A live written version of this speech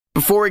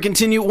Before we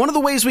continue, one of the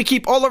ways we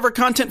keep all of our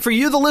content for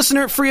you, the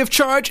listener, free of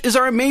charge is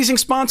our amazing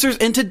sponsors,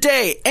 and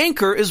today,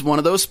 Anchor is one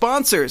of those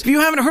sponsors. If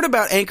you haven't heard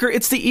about Anchor,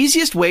 it's the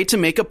easiest way to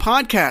make a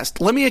podcast.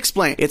 Let me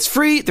explain. It's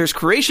free, there's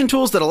creation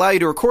tools that allow you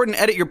to record and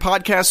edit your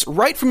podcasts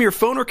right from your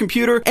phone or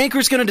computer.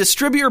 Anchor's going to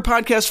distribute your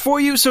podcast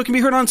for you so it can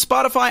be heard on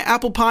Spotify,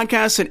 Apple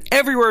Podcasts, and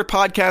everywhere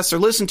podcasts are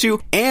listened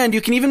to, and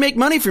you can even make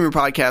money from your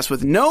podcast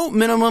with no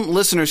minimum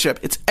listenership.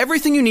 It's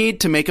everything you need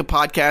to make a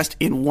podcast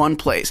in one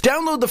place.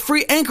 Download the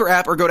free Anchor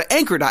app or go to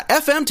anchor.fm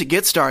to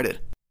get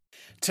started.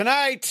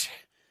 Tonight,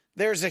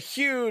 there's a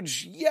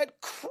huge yet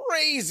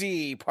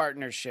crazy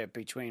partnership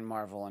between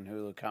Marvel and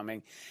Hulu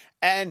coming,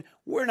 and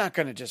we're not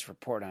going to just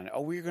report on it.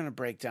 We're going to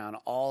break down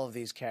all of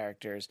these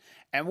characters,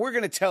 and we're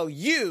going to tell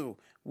you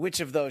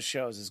which of those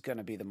shows is going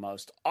to be the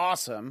most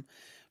awesome.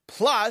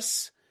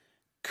 Plus,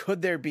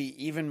 could there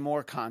be even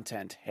more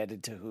content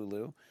headed to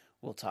Hulu?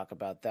 We'll talk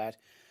about that.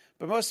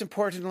 But most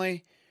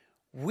importantly,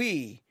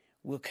 we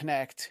will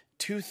connect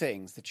two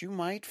things that you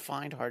might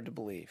find hard to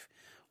believe.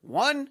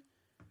 One,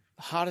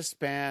 the hottest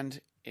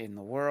band in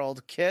the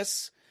world,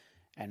 Kiss,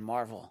 and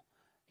Marvel.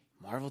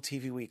 Marvel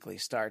TV Weekly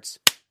starts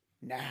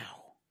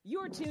now.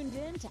 You're tuned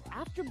in to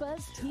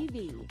AfterBuzz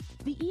TV,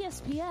 the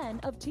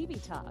ESPN of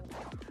TV talk.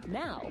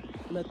 Now,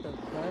 let the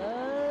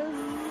buzz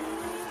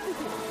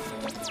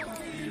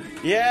begin.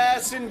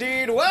 Yes,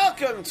 indeed.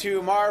 Welcome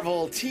to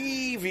Marvel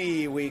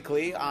TV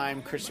Weekly.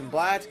 I'm Christian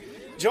Blatt,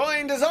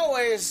 joined as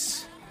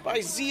always by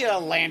Zia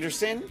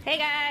Landerson. Hey,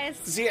 guys.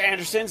 Zia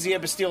Anderson, Zia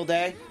Bastille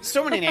Day.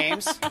 So many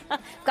names.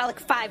 Got like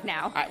 5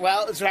 now.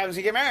 Well, that's what happens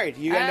when you get married.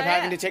 You end up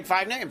having to take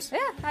 5 names. Yeah,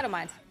 I don't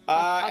mind.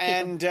 I'll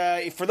keep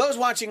them. For those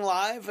watching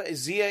live,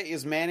 Zia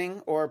is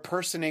manning or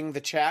personing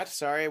the chat.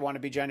 Sorry, I want to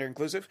be gender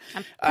inclusive.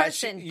 I'm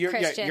Christian.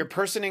 Christian. You're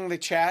personing the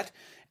chat.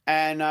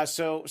 And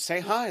so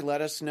say hi.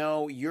 Let us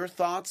know your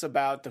thoughts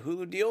about the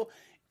Hulu deal.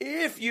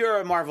 If you're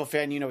a Marvel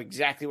fan, you know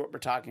exactly what we're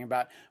talking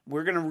about.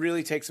 We're going to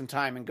really take some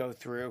time and go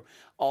through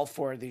all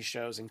 4 of these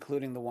shows,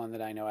 including the one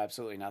that I know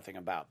absolutely nothing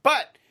about.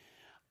 But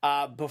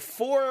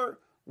before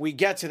we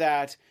get to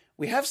that,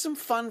 we have some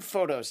fun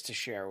photos to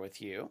share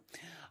with you.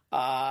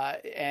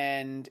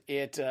 And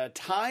it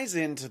ties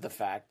into the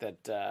fact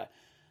that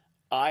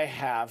I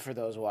have, for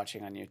those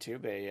watching on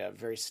YouTube, a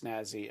very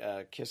snazzy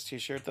Kiss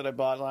t-shirt that I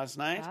bought last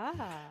night.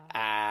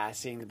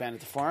 Seeing the band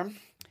at the Forum.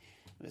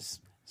 It was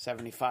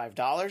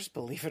 $75,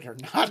 believe it or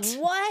not.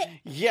 What?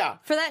 Yeah.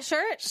 For that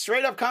shirt?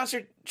 Straight up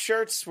concert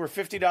shirts were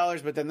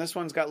 $50, but then this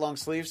one's got long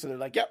sleeves, so they're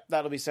like, yep,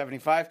 that'll be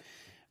 $75. My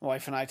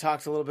wife and I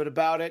talked a little bit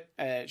about it.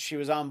 She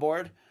was on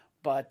board.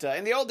 But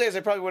in the old days, I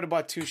probably would have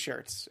bought 2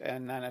 shirts.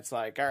 And then it's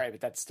like, all right,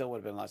 but that still would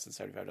have been less than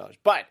 $75.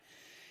 But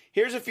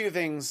here's a few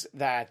things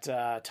that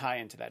tie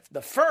into that.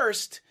 The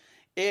first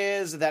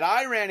is that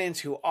I ran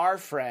into our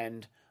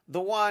friend,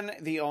 the one,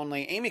 the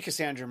only, Amy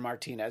Cassandra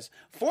Martinez,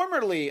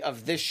 formerly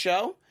of this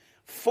show,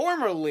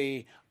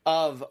 formerly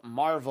of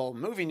Marvel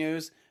Movie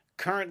News,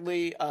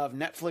 currently of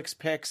Netflix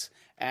Picks,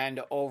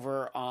 and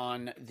over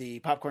on the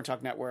Popcorn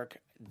Talk Network,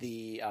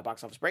 the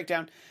Box Office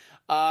Breakdown.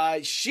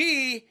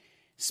 She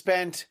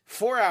spent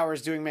 4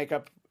 hours doing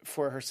makeup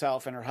for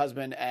herself and her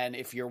husband, and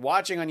if you're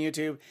watching on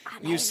YouTube,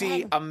 you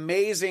see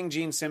amazing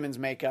Gene Simmons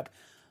makeup,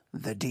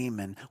 the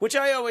demon, which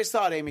I always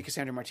thought Amy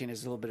Cassandra Martinez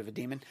is a little bit of a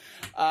demon.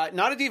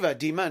 Not a diva, a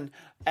demon.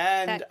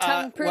 And that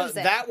tongue proves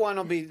it. That one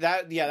will be,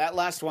 that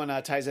last one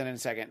ties in a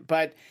second.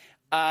 But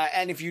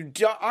and if you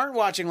aren't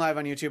watching live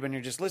on YouTube and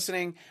you're just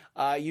listening,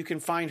 you can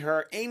find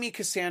her, Amy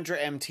Cassandra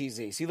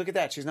MTZ. See, look at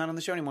that. She's not on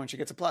the show anymore and she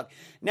gets a plug.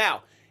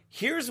 Now,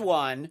 here's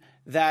one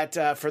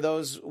that, for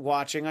those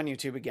watching on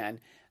YouTube again,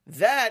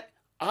 that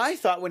I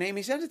thought when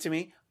Amy sent it to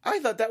me, I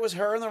thought that was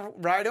her on the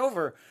ride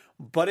over.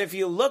 But if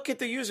you look at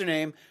the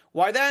username,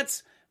 why,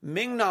 that's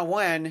Ming-Na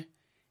Wen,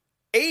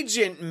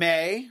 Agent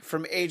May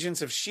from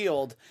Agents of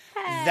S.H.I.E.L.D.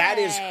 Hey. That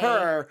is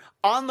her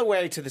on the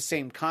way to the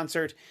same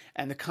concert.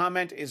 And the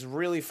comment is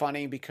really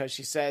funny because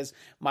she says,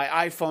 my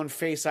iPhone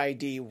Face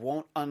ID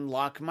won't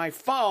unlock my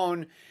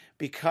phone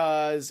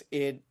because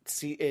it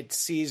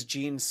sees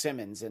Gene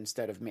Simmons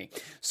instead of me.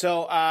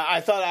 So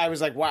I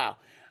was like, wow.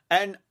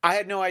 And I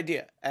had no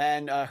idea.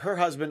 And her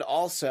husband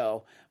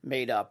also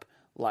made up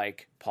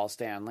like Paul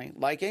Stanley,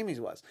 like Amy's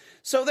was.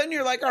 So then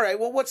you're like, all right,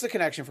 well, what's the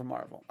connection from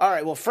Marvel? All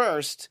right, well,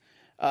 first,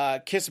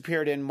 Kiss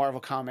appeared in Marvel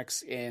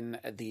Comics in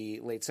the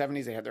late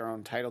 70s. They had their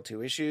own Title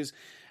II issues.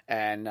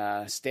 And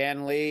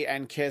Stan Lee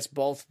and Kiss,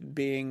 both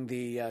being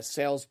the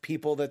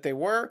salespeople that they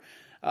were,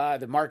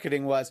 the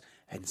marketing was,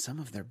 and some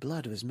of their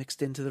blood was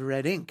mixed into the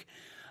red ink.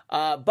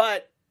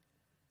 But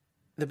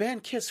the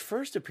band Kiss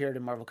first appeared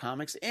in Marvel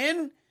Comics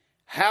in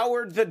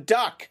Howard the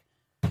Duck.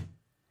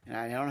 And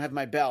I don't have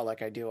my bell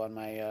like I do on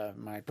my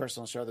my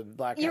personal show, The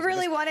Black. You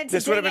really wanted to.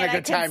 This would have been a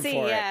good time see,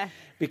 for yeah. it,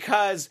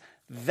 because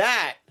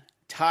that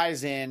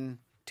ties in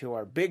to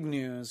our big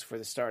news for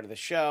the start of the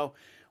show,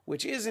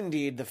 which is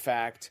indeed the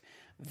fact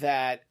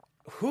that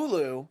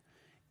Hulu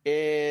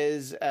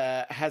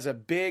has a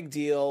big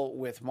deal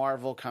with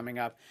Marvel coming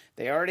up.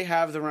 They already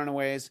have The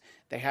Runaways.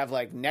 They have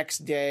like next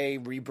day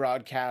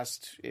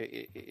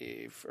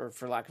rebroadcast,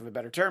 for lack of a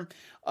better term,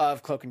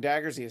 of Cloak and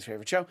Dagger, Zia's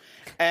favorite show.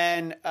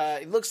 And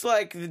it looks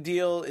like the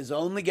deal is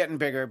only getting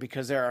bigger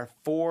because there are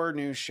 4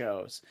 new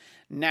shows.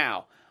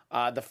 Now,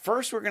 the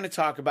first we're going to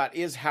talk about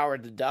is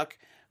Howard the Duck,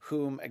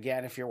 whom,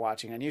 again, if you're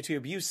watching on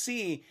YouTube, you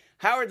see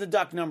Howard the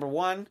Duck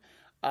 #1.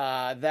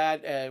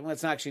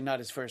 It's actually not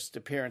his first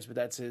appearance, but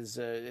that's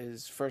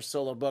his first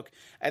solo book.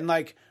 And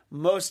like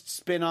most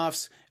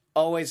spin-offs,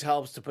 always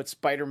helps to put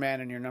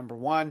Spider-Man in your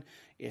 #1.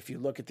 If you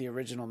look at the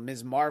original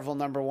Ms. Marvel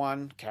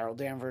 #1, Carol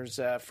Danvers'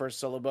 first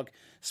solo book,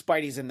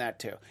 Spidey's in that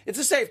too. It's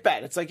a safe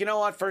bet. It's like, you know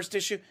what, first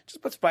issue, just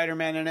put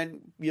Spider-Man in it.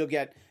 You'll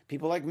get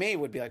people like me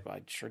would be like, well,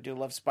 I sure do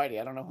love Spidey.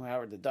 I don't know who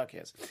Howard the Duck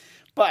is.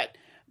 But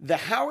the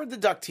Howard the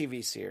Duck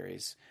TV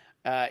series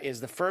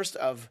is the first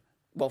of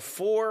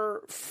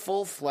 4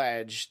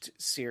 full-fledged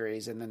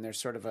series, and then there's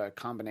sort of a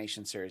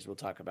combination series we'll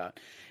talk about.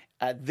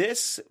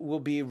 This will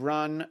be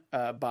run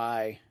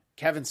by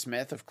Kevin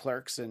Smith of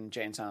Clerks and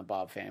Jay and Silent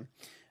Bob fame,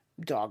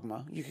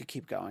 Dogma, you could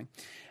keep going,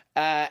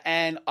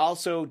 and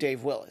also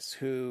Dave Willis,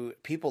 who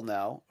people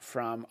know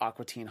from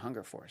Aqua Teen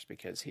Hunger Force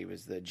because he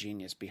was the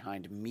genius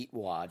behind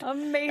Meatwad.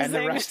 Amazing. And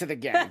the rest of the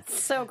gang.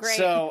 That's so great.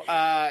 So,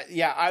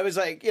 I was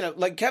like,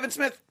 like Kevin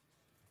Smith,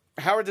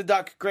 Howard the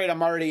Duck, great,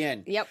 I'm already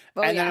in. Yep.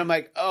 Then I'm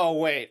like, oh,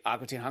 wait,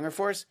 Aqua Teen Hunger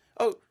Force?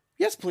 Oh,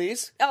 yes,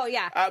 please. Oh,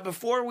 yeah.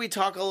 Before we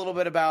talk a little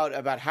bit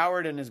about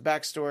Howard and his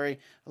backstory,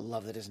 I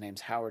love that his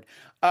name's Howard.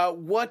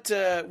 What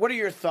are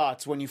your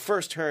thoughts when you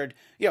first heard,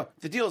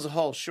 the deal as a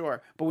whole,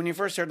 sure, but when you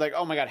first heard, like,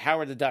 oh my God,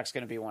 Howard the Duck's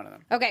going to be one of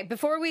them? Okay,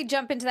 before we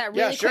jump into that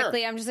really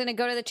quickly, I'm just going to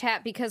go to the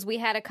chat because we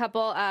had a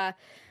couple...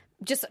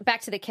 just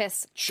back to the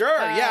Kiss. Sure,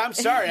 I'm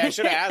sorry. I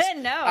should have asked.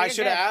 No, I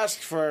should have asked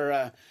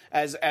for,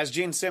 as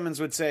Gene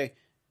Simmons would say,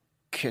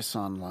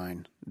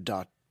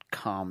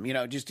 kissonline.com. You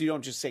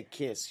don't just say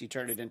Kiss. You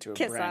turn it into a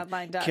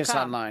brand.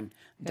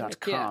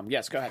 Kissonline.com.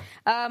 Yes, go ahead.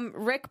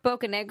 Rick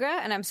Bocanegra,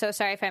 and I'm so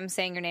sorry if I'm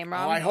saying your name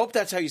wrong. Oh, I hope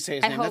that's how you say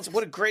his name.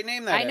 What a great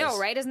name that is. I know,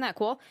 right? Isn't that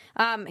cool?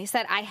 He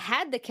said, I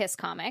had the Kiss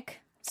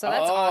comic, so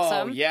that's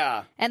awesome. Oh,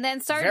 yeah. And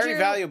then Star Very Drew...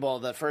 valuable,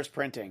 the first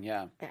printing,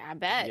 yeah. I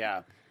bet.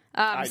 Yeah.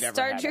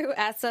 Star Drew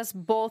asks us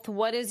both,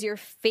 what is your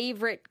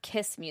favorite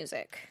Kiss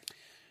music?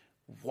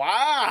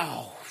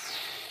 Wow.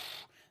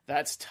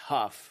 That's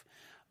tough.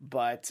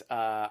 But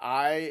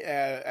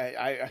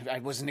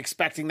I wasn't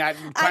expecting that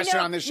question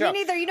on this show.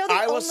 Me neither.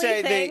 I will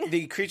say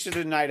the Creatures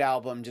of the Night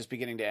album, just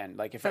beginning to end.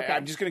 Like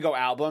I'm just going to go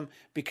album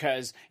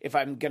because if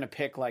I'm going to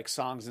pick like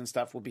songs and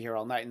stuff, we'll be here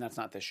all night, and that's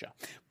not this show.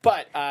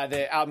 But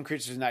the album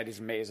Creatures of the Night is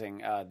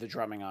amazing. The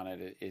drumming on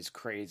it is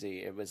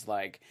crazy. It was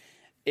like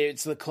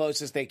it's the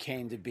closest they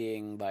came to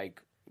being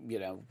like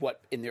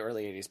what in the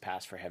early '80s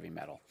passed for heavy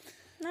metal.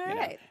 All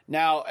right.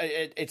 Now,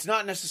 it's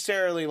not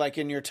necessarily like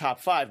in your top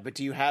 5, but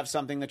do you have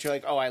something that you're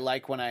like, oh, I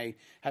like when I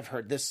have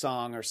heard this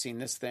song or seen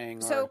this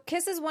thing? So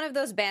Kiss is one of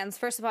those bands.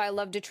 First of all, I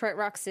love Detroit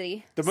Rock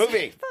City. The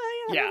movie.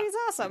 That movie's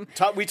awesome.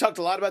 We talked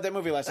a lot about that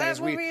movie last night.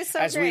 That movie is so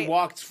as great. We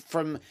walked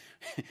from...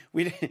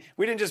 we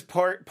didn't just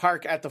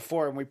park at the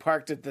Forum. We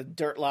parked at the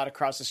dirt lot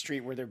across the street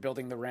where they're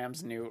building the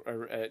Rams' new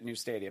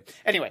stadium.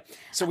 Anyway,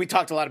 so we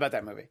talked a lot about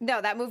that movie.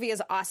 No, that movie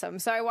is awesome.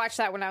 So I watched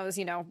that when I was,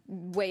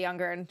 way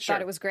younger and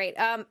thought it was great.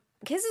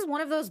 Kiss is one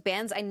of those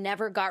bands I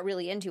never got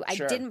really into. I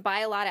didn't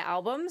buy a lot of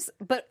albums,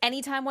 but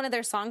anytime one of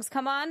their songs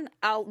come on,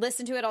 I'll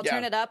listen to it, I'll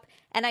turn it up,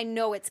 and I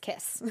know it's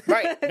Kiss.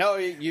 Right. No,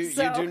 you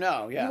do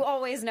know, yeah. You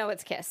always know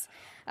it's Kiss.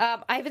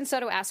 Ivan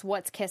Soto asked,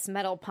 what's Kiss?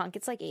 Metal, punk?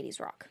 It's like 80s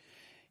rock.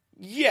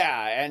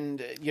 Yeah, and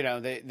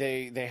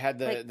they had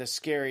the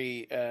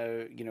scary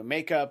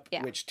makeup,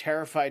 which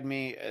terrified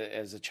me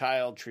as a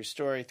child. True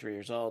story. 3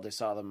 years old, I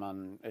saw them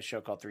on a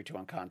show called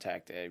 3-2-1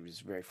 Contact. I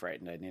was very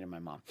frightened. I needed my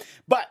mom.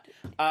 But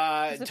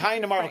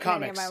tying to Marvel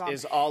Comics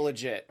is all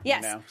legit.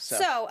 Yes.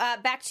 So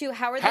back to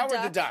Howard the Duck.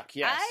 Howard the Duck.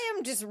 Yes. I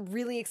am just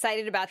really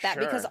excited about that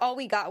because all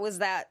we got was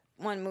that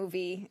one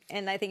movie,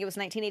 and I think it was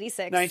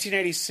 1986.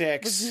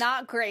 1986. It was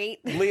not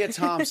great. Leah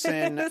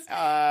Thompson.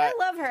 I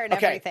love her and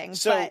everything.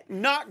 So but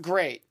not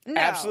great. No.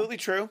 Absolutely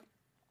true.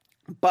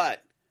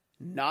 But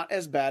not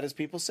as bad as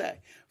people say.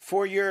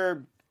 For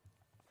your,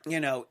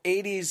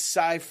 80s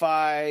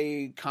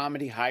sci-fi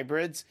comedy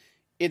hybrids,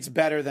 it's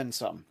better than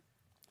some.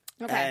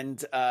 Okay. And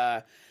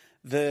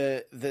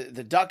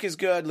the Duck is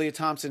good. Leah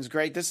Thompson's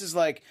great. This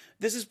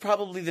is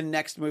probably the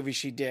next movie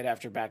she did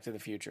after Back to the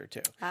Future 2.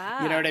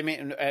 You know what I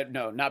mean?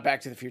 No, not Back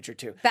to the Future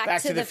 2.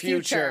 Back to the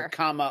Future,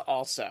 comma,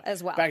 also.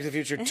 As well. Back to the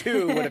Future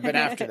 2 would have been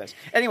after this.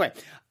 Anyway,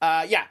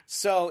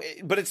 so,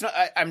 but it's not,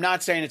 I'm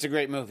not saying it's a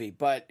great movie,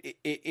 but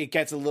it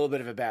gets a little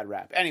bit of a bad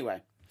rap.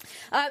 Anyway.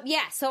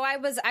 So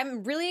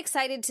I'm really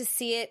excited to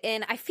see it,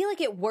 and I feel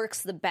like it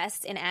works the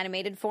best in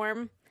animated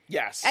form.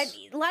 Yes.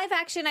 Live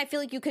action, I feel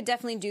like you could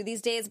definitely do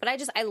these days, but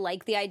I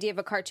like the idea of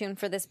a cartoon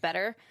for this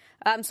better.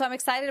 So I'm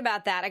excited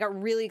about that. I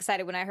got really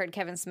excited when I heard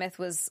Kevin Smith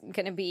was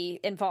going to be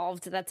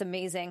involved. That's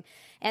amazing.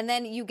 And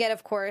then you get,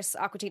 of course,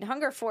 Aqua Teen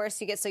Hunger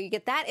Force. You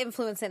get that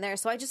influence in there.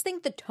 So I just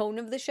think the tone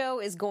of the show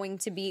is going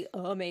to be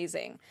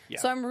amazing. Yeah.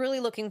 So I'm really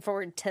looking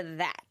forward to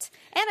that.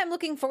 And I'm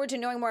looking forward to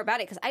knowing more about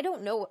it because I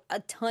don't know a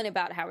ton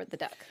about Howard the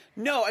Duck.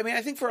 No, I mean,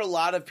 I think for a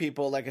lot of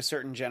people, like a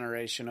certain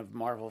generation of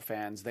Marvel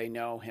fans, they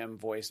know him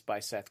voiced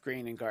by Seth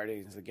Green in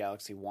Guardians of the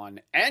Galaxy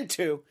 1 and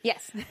 2.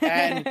 Yes.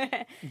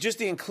 And just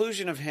the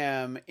inclusion of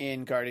him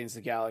in Guardians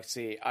of the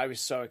Galaxy, I was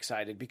so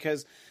excited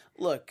because,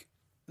 look,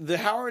 the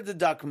Howard the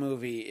Duck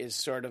movie is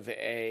sort of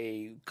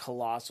a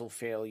colossal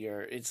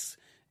failure.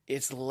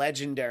 It's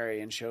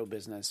legendary in show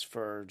business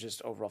for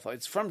just overall.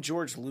 It's from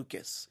George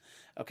Lucas,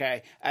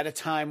 okay? At a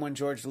time when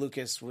George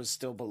Lucas was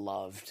still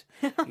beloved,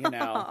 you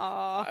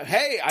know.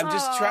 Hey, I'm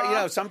just trying. You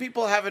know, some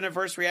people have an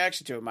adverse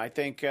reaction to him. I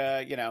think,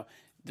 you know,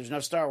 there's no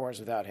Star Wars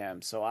without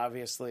him. So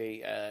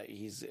obviously,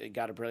 he's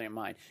got a brilliant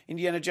mind.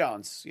 Indiana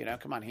Jones, you know,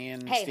 come on, he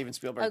and Steven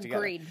Spielberg together.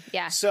 Agreed.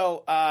 Yeah.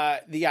 So,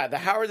 the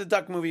Howard the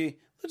Duck movie,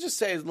 let's just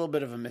say, is a little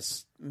bit of a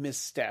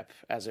misstep,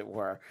 as it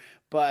were.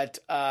 But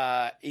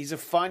he's a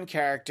fun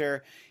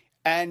character.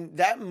 And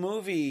that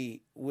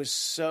movie was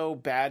so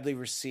badly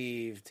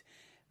received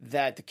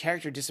that the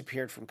character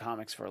disappeared from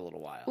comics for a little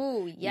while.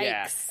 Ooh, yikes.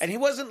 Yeah. And he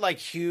wasn't, like,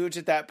 huge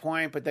at that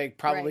point, but they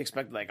probably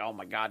expected, like, oh,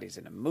 my God, he's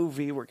in a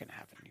movie. We're going to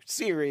have a new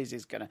series.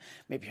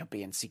 Maybe he'll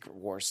be in Secret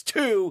Wars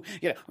 2.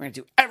 You know, we're going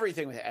to do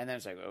everything with it. And then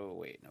it's like, oh,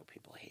 wait, no,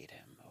 people hate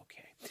him.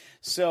 Okay.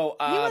 So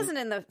he wasn't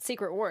in the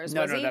Secret Wars,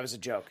 was he? No, that was a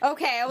joke.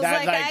 Okay, I was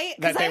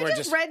I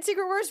just read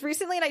Secret Wars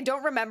recently and I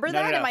don't remember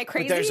that. No. Am I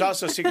crazy? But there's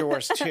also Secret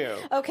Wars 2,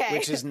 okay,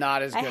 which is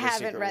not as good as Secret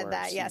Wars. I haven't read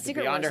that. Yeah,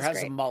 Secret Beyonder Wars has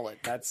great. a mullet.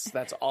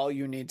 That's all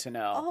you need to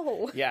know.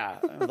 Oh, yeah.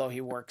 Although he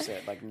works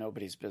it like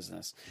nobody's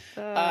business.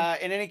 In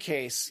any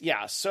case,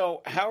 yeah.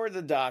 So Howard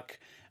the Duck,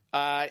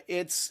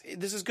 this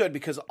is good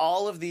because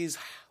all of these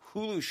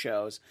Hulu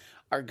shows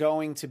are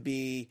going to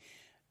be,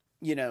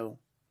 you know,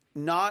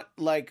 not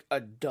like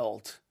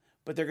adult,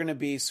 but they're going to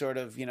be sort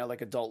of, you know,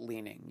 like adult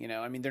leaning, you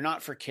know. I mean, they're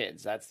not for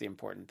kids. That's the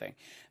important thing.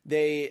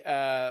 They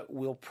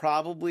will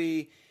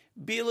probably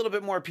be a little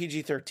bit more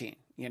PG-13.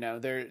 You know,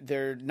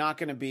 they're not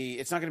going to be,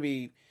 it's not going to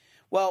be,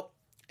 well,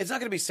 it's not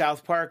going to be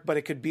South Park, but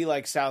it could be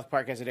like South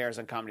Park as it airs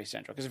on Comedy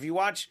Central. Because if you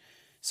watch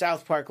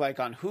South Park like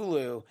on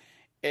Hulu,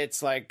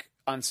 it's like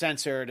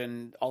uncensored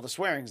and all the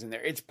swearing's in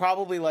there. It's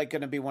probably like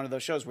going to be one of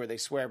those shows where they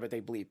swear but they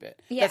bleep it.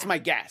 Yeah. That's my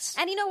guess.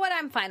 And you know what?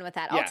 I'm fine with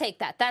that. I'll take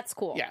that. That's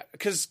cool. Yeah,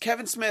 because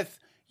Kevin Smith,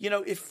 you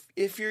know,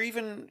 if you're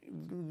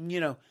even, you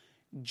know,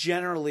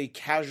 generally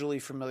casually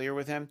familiar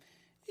with him,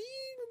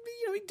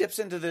 he dips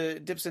into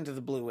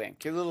the blue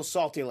ink, a little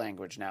salty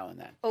language now and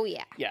then. Oh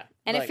yeah, yeah.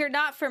 And if you're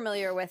not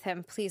familiar with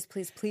him, please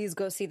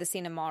go see the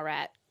scene in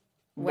Mallrat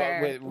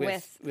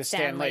with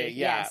Stan Lee.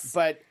 Yeah, yes.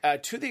 But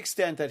to the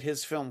extent that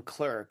his film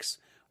Clerks,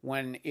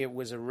 when it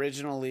was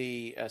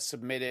originally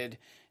submitted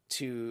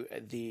to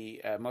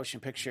the Motion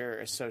Picture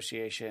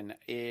Association,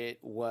 it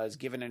was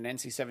given an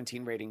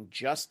NC-17 rating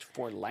just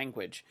for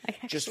language,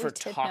 just for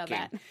talking.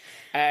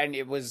 And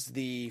it was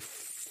the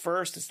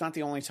first, it's not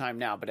the only time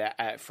now,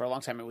 but for a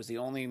long time it was the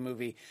only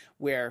movie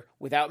where,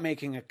 without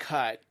making a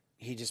cut,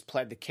 he just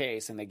pled the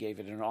case and they gave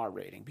it an R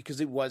rating because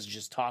it was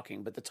just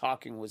talking, but the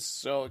talking was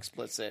so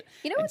explicit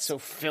and so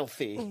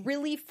filthy.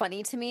 Really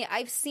funny to me.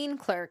 I've seen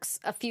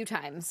Clerks a few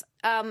times.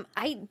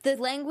 The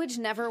language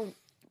never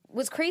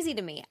was crazy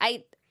to me.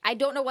 I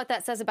don't know what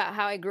that says about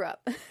how I grew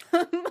up,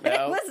 but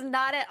it was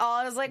not at all.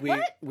 I was like,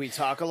 what? We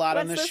talk a lot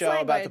on this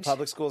show about the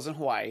public schools in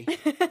Hawaii.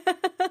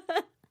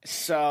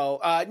 So,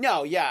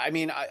 no, yeah, I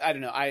mean, I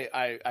don't know.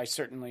 I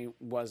certainly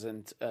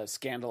wasn't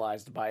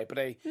scandalized by it, but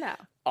I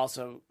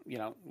also, you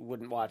know,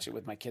 wouldn't watch it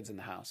with my kids in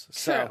the house.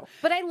 So, true.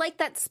 But I like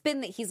that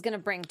spin that he's going to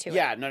bring to it.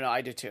 Yeah, no,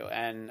 I do too.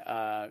 And,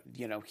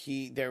 you know,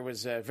 there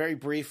was very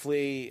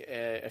briefly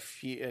a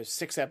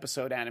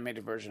 6-episode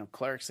animated version of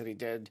Clerks that he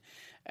did.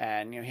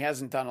 And, you know, he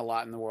hasn't done a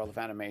lot in the world of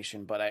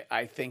animation, but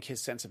I think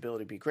his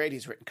sensibility would be great.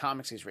 He's written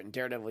comics, he's written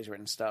Daredevil, he's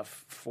written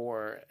stuff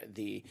for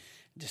the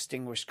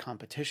distinguished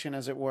competition,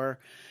 as it were.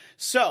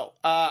 So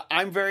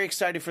I'm very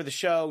excited for the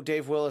show.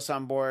 Dave Willis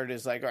on board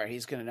is like, all right,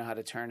 he's going to know how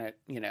to turn it,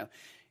 you know.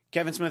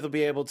 Kevin Smith will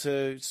be able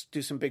to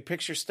do some big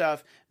picture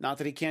stuff. Not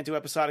that he can't do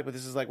episodic, but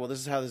this is like, well, this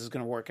is how this is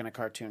going to work in a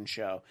cartoon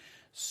show.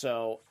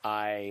 So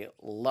I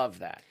love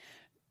that.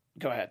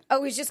 Go ahead. I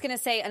was just going to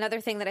say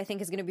another thing that I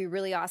think is going to be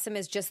really awesome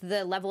is just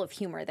the level of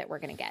humor that we're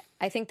going to get.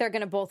 I think they're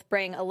going to both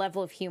bring a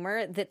level of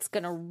humor that's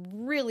going to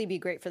really be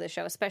great for the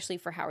show, especially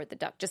for Howard the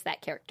Duck, just that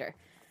character.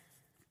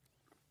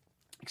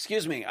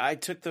 Excuse me,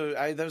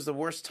 that was the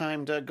worst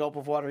timed gulp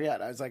of water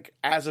yet. I was like,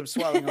 as I'm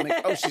swallowing, I'm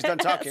like, oh, she's done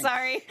talking.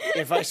 Sorry.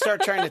 If I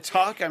start trying to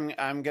talk, I'm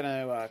going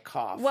to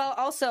cough. Well,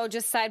 also,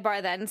 just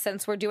sidebar then,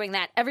 since we're doing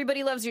that,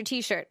 everybody loves your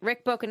t-shirt.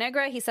 Rick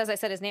Bocanegra, he says I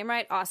said his name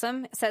right.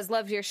 Awesome. Says,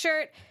 loves your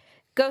shirt.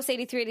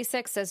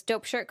 Ghost8386 says,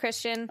 dope shirt,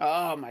 Christian.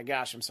 Oh my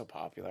gosh, I'm so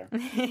popular.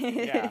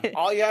 Yeah.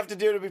 All you have to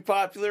do to be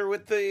popular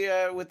with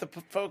the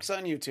folks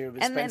on YouTube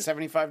is spend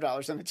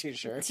 $75 on a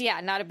t-shirt.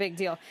 Yeah, not a big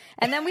deal.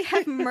 And then we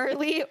have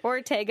Merle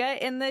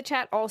Ortega in the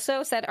chat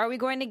also said, are we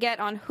going to get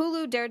on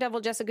Hulu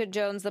Daredevil, Jessica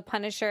Jones, The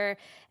Punisher,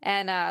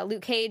 and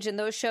Luke Cage and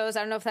those shows?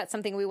 I don't know if that's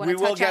something we want to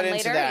touch on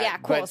later. That, yeah,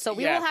 cool. So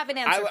we will have an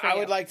answer for you. I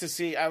would like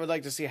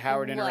to see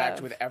Howard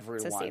interact with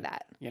everyone. To see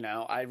that. You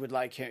know, I would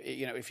like him,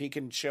 you know, if he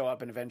can show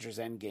up in Avengers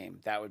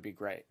Endgame, that would be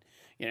great.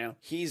 You know,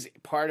 he's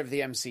part of the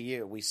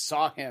MCU. We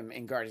saw him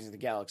in Guardians of the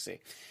Galaxy.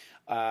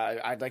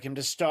 I'd like him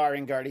to star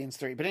in Guardians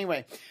 3. But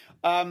anyway,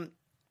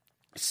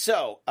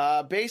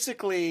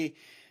 basically,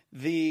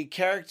 the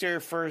character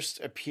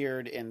first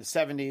appeared in the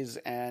 70s,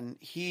 and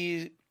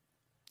I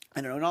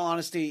don't know, in all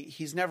honesty,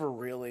 he's never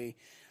really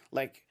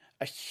like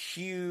a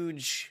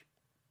huge,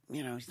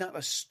 you know, he's not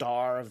a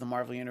star of the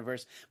Marvel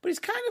Universe, but he's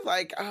kind of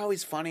like, oh,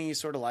 he's funny, you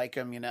sort of like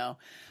him, you know.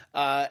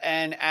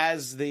 And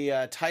as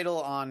the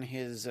title on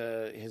his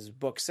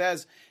book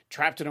says,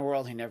 trapped in a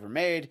world he never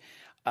made.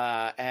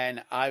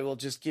 And I will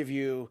just give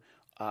you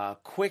a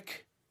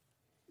quick,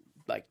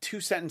 like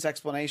 2-sentence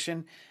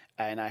explanation.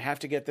 And I have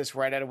to get this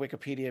right out of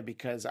Wikipedia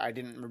because I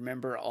didn't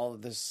remember all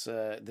of this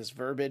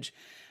verbiage.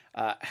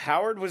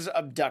 Howard was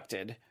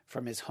abducted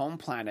from his home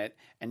planet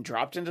and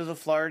dropped into the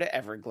Florida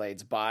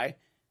Everglades by,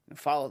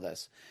 follow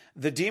this,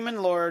 the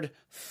demon lord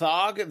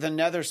Thog the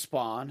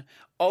Netherspawn,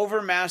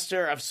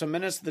 overmaster of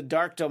Sominus the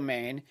Dark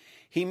Domain.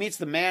 He meets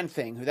the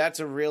Man-Thing, who that's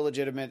a real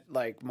legitimate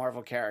like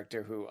Marvel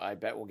character who I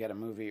bet will get a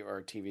movie or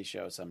a TV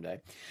show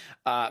someday.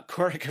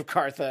 Korik of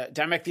Kartha,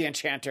 Demek the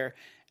Enchanter,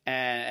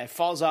 and it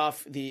falls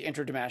off the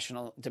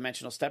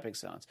interdimensional stepping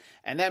stones.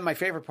 And then my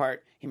favorite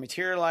part, he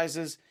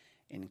materializes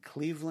in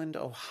Cleveland,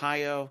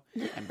 Ohio,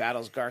 and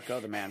battles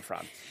Garko, the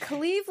Man-Frog.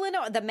 Cleveland,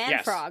 the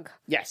Man-Frog.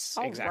 Yes,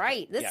 exactly. All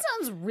right. This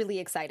sounds really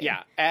exciting.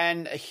 Yeah,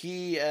 and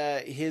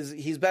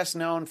he's best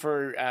known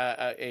for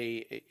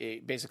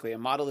basically a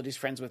model that he's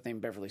friends with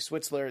named Beverly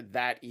Switzler.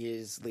 That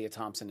is Leah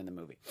Thompson in the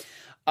movie.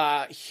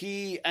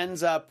 He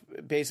ends up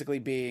basically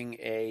being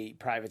a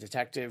private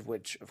detective,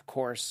 which, of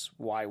course,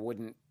 why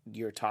wouldn't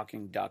your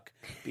talking duck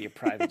be a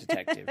private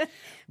detective?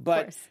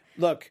 But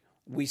look,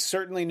 we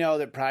certainly know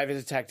that private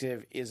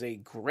detective is a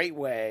great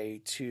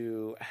way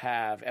to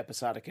have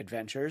episodic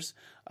adventures.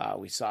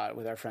 We saw it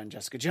with our friend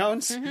Jessica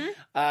Jones.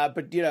 Mm-hmm.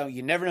 But, you know,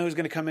 you never know who's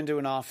going to come into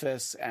an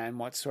office and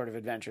what sort of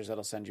adventures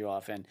that'll send you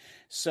off in.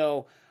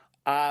 So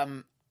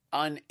in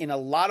a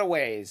lot of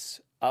ways,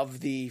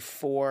 of the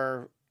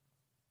 4+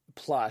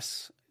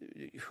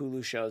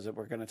 Hulu shows that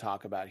we're going to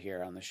talk about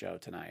here on the show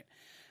tonight,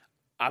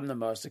 I'm the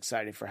most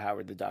excited for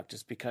Howard the Duck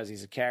just because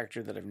he's a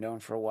character that I've known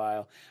for a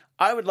while.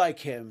 I would like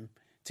him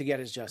to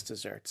get his just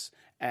desserts.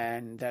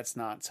 And that's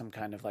not some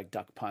kind of like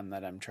duck pun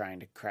that I'm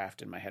trying to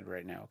craft in my head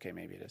right now. Okay,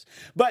 maybe it is.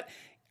 But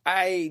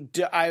I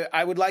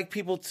would like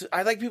people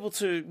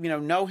to, you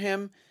know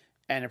him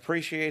and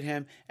appreciate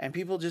him. And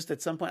people just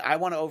at some point, I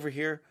want to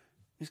overhear,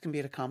 this can be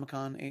at a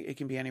Comic-Con, it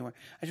can be anywhere.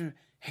 I just,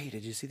 hey,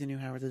 did you see the new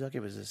Howard the Duck?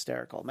 It was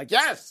hysterical. I'm like,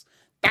 yes,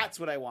 that's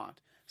what I want.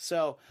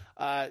 So,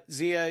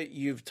 Zia,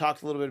 you've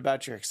talked a little bit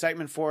about your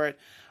excitement for it.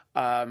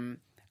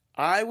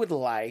 I would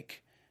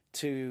like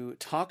to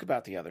talk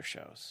about the other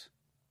shows.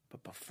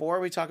 But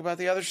before we talk about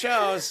the other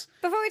shows...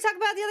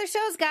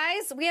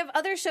 guys, we have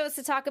other shows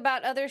to talk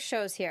about, other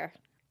shows here.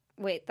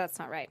 Wait, that's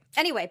not right.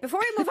 Anyway, before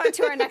we move on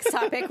to our next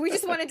topic, we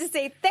just wanted to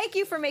say thank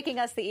you for making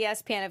us the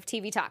ESPN of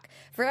TV Talk.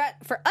 For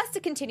us to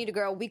continue to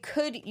grow, we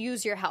could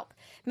use your help.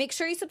 Make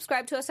sure you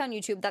subscribe to us on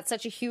YouTube. That's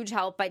such a huge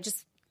help.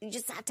 You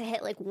just have to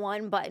hit like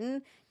one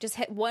button. Just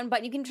hit one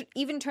button. You can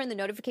even turn the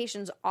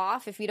notifications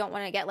off if you don't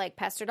want to get like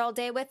pestered all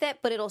day with it,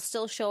 but it'll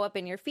still show up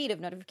in your feed of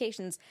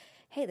notifications.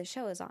 Hey, the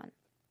show is on.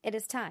 It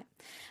is time.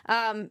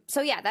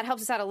 So yeah, that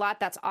helps us out a lot.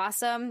 That's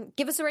awesome.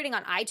 Give us a rating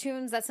on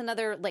iTunes. That's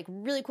another like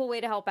really cool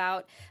way to help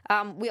out.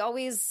 We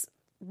always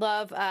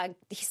love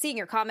seeing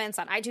your comments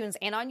on iTunes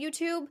and on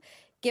YouTube.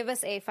 Give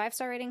us a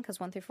 5-star rating because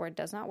 1 through 4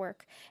 does not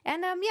work.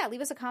 And leave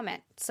us a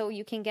comment so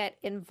you can get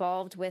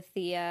involved with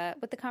the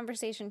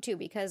conversation too.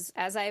 Because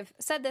as I've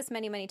said this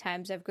many, many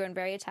times, I've grown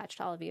very attached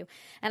to all of you,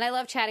 and I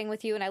love chatting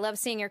with you, and I love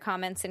seeing your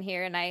comments in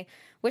here. And I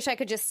wish I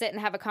could just sit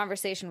and have a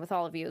conversation with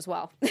all of you as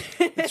well.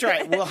 That's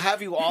right. We'll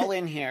have you all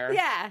in here.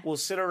 Yeah. We'll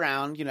sit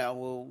around. You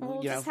know,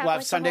 we'll have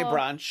like Sunday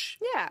brunch.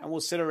 Yeah. And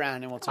we'll sit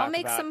around and we'll talk. I'll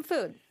make some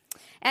food.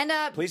 And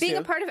being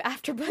a part of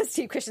AfterBuzz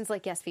TV, Christian's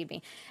like, yes, feed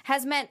me,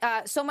 has meant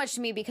so much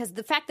to me because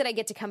the fact that I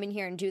get to come in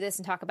here and do this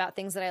and talk about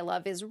things that I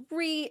love is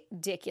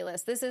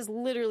ridiculous. This is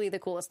literally the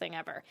coolest thing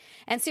ever.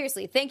 And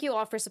seriously, thank you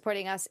all for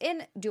supporting us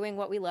in doing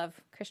what we love,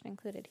 Christian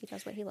included. He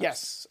does what he loves.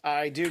 Yes,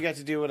 I do get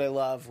to do what I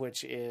love,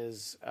 which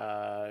is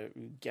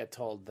get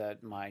told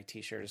that my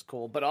T-shirt is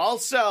cool, but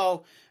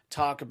also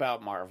talk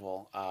about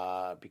Marvel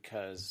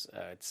because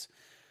it's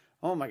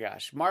Oh my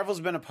gosh. Marvel's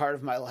been a part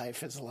of my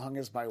life as long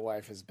as my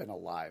wife has been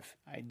alive.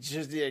 I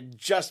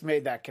just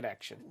made that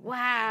connection.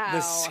 Wow.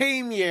 The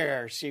same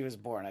year she was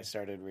born, I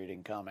started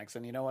reading comics.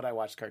 And you know what? I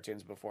watched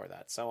cartoons before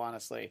that. So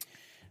honestly,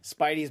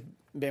 Spidey's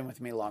been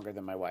with me longer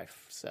than my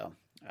wife. So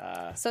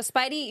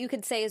Spidey, you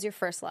could say, is your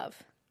first love.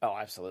 Oh,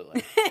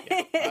 absolutely.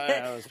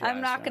 Yeah.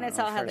 I'm not going to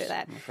tell Heather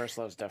that. My first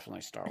love is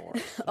definitely Star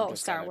Wars.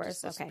 Star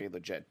Wars. Let's Okay. be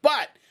legit.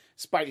 But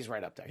Spidey's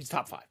right up there. He's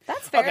top 5.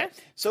 That's fair. Okay,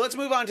 so let's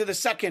move on to the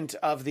second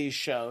of these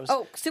shows.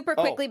 Oh, super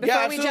quickly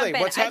before we jump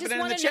in. What's I happening just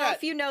want in to the know chat?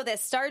 if you know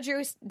this. Star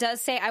Drew does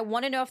say, I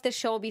want to know if this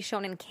show will be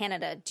shown in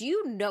Canada. Do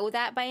you know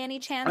that by any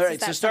chance? All right,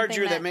 so Star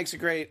Drew, that makes a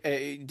great,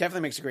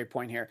 definitely makes a great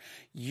point here.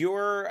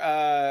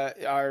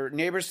 Our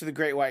neighbors to the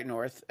Great White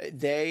North,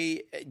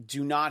 they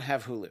do not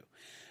have Hulu.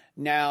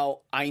 Now,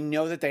 I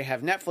know that they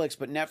have Netflix,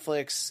 but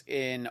Netflix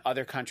in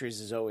other countries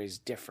is always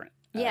different.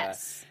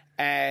 Yes.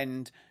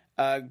 And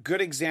a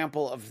good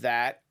example of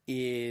that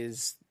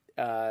is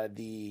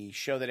the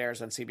show that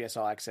airs on CBS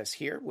All Access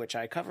here, which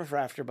I cover for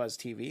AfterBuzz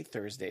TV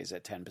Thursdays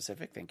at 10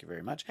 Pacific. Thank you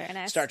very much. Very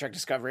nice. Star Trek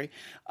Discovery.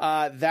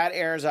 That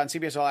airs on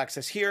CBS All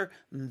Access here.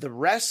 The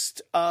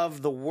rest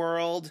of the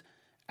world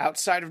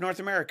outside of North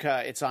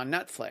America, it's on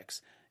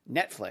Netflix.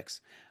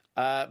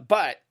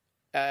 But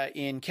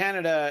in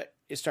Canada,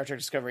 Star Trek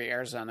Discovery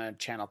airs on a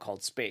channel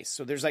called Space.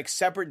 So there's like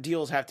separate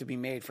deals have to be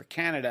made for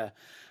Canada.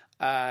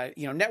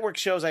 Network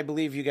shows, I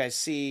believe you guys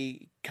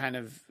see kind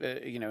of,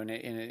 in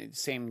a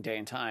same day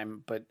and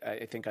time, but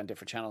I think on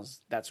different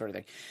channels, that sort of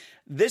thing.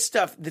 This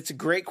stuff, that's a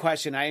great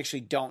question. I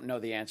actually don't know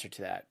the answer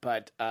to that,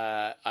 but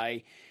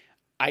I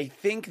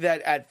think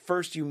that at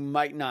first you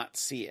might not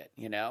see it,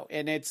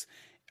 and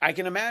I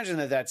can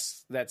imagine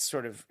that's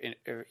sort of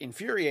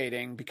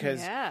infuriating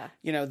because,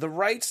 the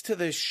rights to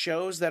the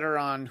shows that are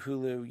on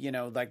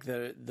Hulu, like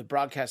the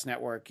broadcast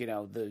network,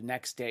 the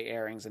next day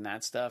airings and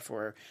that stuff,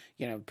 or,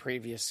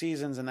 previous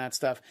seasons and that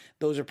stuff,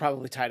 those are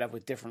probably tied up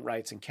with different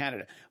rights in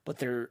Canada. But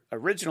their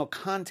original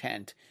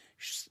content,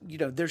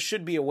 there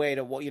should be a way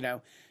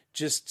to,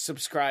 just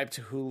subscribe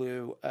to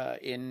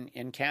Hulu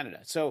in Canada.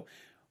 So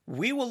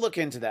we will look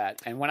into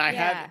that, and when I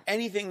have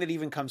anything that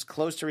even comes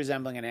close to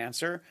resembling an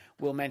answer,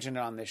 we'll mention it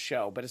on this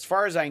show. But as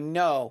far as I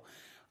know,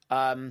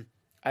 I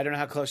don't know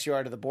how close you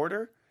are to the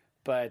border,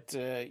 but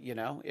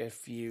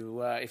if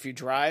you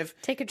drive,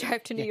 take a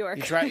drive to New York.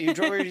 You drive. You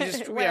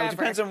just it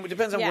depends on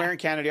where in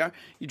Canada you are.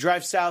 You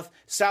drive south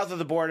of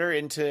the border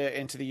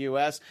into the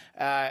U.S.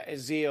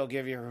 Z will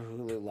give you her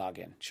Hulu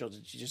login. She'll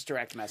just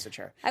direct message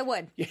her. I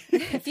would.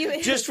 If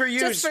you just for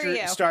you,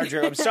 Star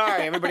Drew. I'm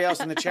sorry, everybody else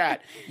in the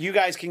chat. You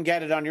guys can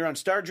get it on your own.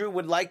 Star Drew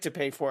would like to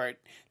pay for it.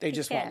 They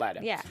just won't let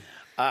him. Yeah.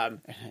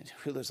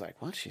 Hulu's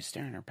like, what? She's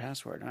staring at her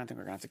password. I think we're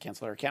going to have to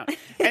cancel her account.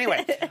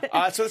 Anyway,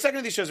 so the second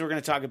of these shows we're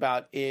going to talk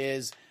about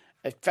is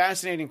a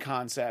fascinating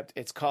concept.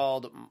 It's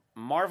called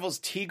Marvel's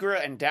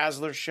Tigra and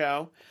Dazzler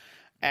Show.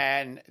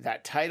 And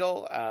that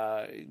title,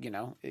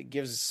 it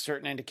gives a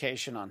certain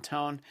indication on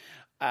tone.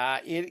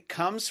 It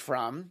comes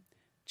from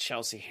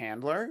Chelsea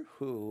Handler,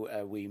 who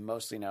we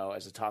mostly know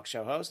as a talk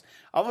show host,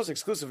 almost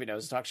exclusively know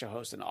as a talk show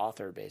host and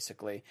author,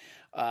 basically.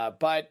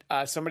 But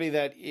somebody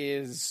that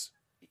is,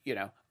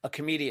 a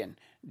comedian,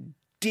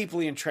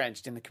 deeply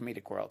entrenched in the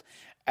comedic world.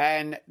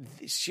 And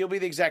she'll be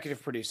the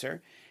executive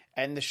producer.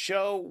 And the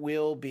show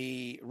will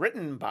be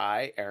written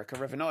by Erica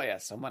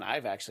Rivenoya, someone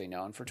I've actually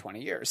known for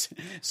 20 years.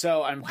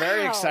 So I'm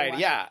very excited.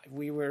 Yeah,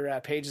 we were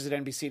pages at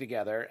NBC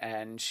together,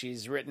 and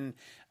she's written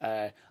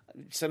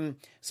some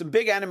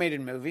big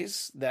animated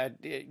movies that,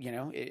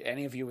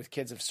 any of you with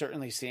kids have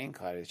certainly seen.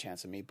 Cloudy the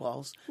Chance of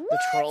Meatballs, the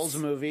Trolls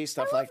movie,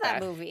 stuff like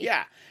that. Movie.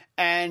 Yeah.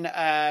 And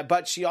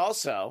but she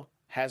also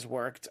has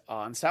worked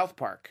on South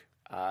Park.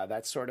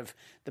 That's sort of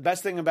the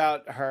best thing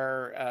about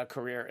her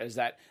career is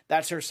that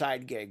that's her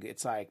side gig.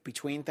 It's like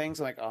between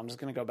things, like, I'm just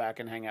going to go back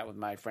and hang out with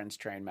my friends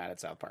Trey and Matt at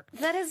South Park.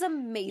 That is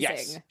amazing.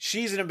 Yes,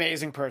 she's an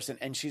amazing person,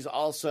 and she's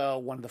also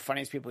one of the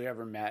funniest people you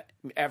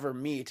ever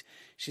meet.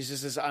 She's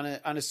just this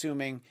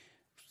unassuming,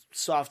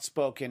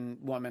 soft-spoken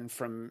woman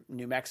from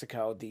New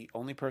Mexico. The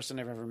only person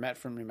I've ever met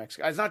from New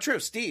Mexico. It's not true.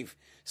 Steve,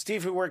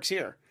 who works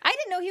here. I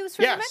didn't know he was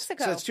from New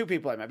Mexico. So it's two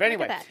people I met. But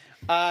anyway,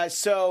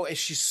 so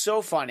she's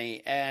so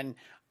funny, and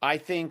I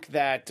think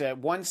that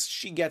once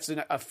she gets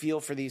a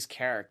feel for these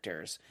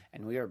characters,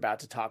 and we are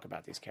about to talk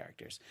about these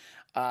characters,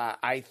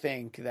 I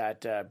think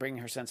that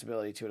bringing her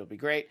sensibility to it will be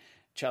great.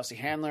 Chelsea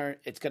Handler,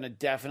 it's going to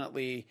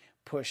definitely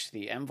push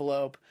the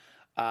envelope.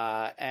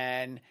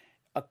 And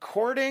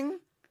according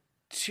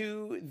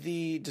to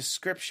the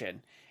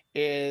description,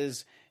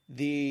 is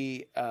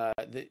the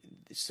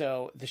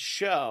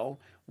show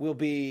will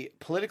be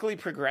politically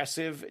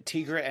progressive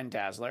Tigra and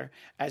Dazzler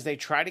as they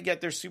try to get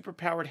their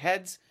superpowered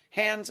heads,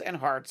 hands, and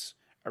hearts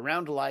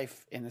around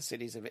life in the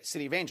city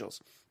of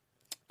Angels.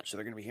 So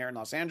they're going to be here in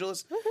Los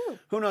Angeles. Woohoo.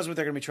 Who knows what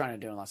they're going to be trying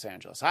to do in Los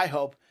Angeles? I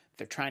hope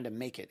they're trying to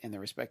make it in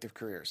their respective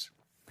careers.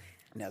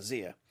 Now,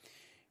 Zia,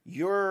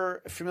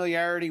 your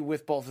familiarity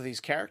with both of these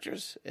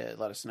characters,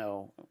 let us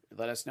know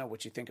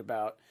what you think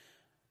about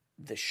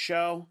the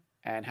show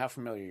and how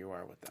familiar you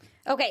are with them.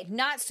 Okay,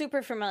 not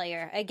super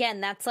familiar.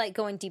 Again, that's like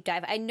going deep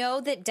dive. I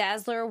know that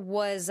Dazzler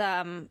was,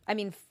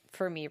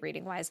 for me,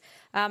 reading wise,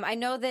 I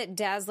know that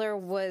Dazzler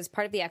was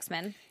part of the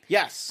X-Men.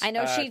 Yes. I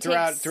know she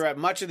throughout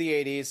much of the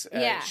 80s.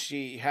 Yeah.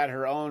 She had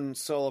her own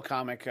solo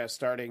comic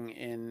starting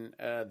in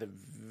the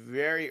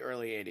very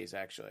early 80s,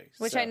 actually.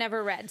 Which I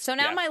never read. So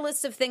now my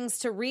list of things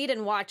to read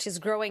and watch is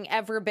growing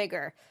ever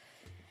bigger.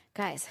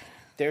 Guys.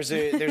 There's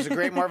a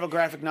great Marvel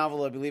graphic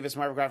novel, I believe it's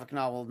Marvel graphic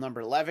novel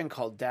number 11,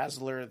 called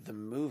Dazzler the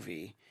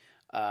Movie.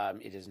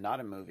 It is not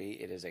a movie;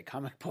 it is a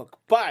comic book,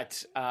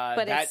 but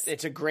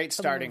it's a great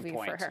starting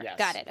point for her. Yes.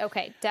 Got it.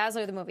 Okay,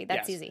 Dazzler the movie.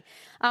 That's easy.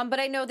 But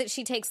I know that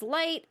she takes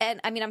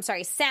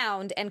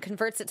sound and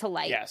converts it to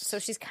light. Yes. So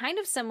she's kind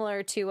of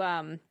similar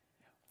to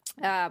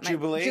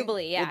Jubilee.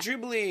 Jubilee, yeah. Well,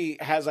 Jubilee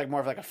has like more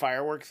of like a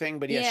firework thing,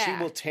 but she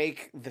will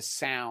take the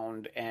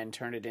sound and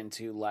turn it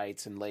into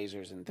lights and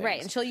lasers and things.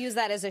 Right, and she'll use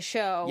that as a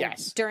show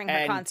during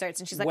her concerts,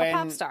 and she's like a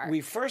pop star. When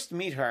we first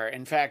meet her,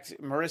 in fact,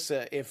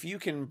 Marissa, if you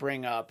can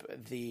bring up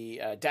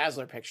the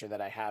Dazzler picture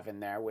that I have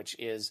in there, which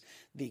is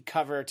the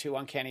cover to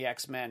Uncanny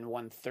X-Men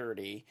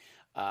 130.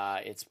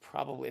 It's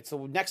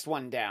the next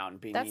one down.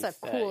 That's a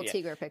cool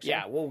Tigre picture.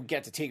 Yeah, we'll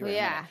get to Tigre in a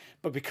minute.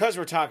 But because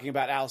we're talking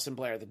about Alison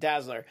Blair, the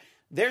Dazzler,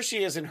 there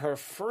she is in her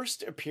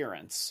first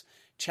appearance,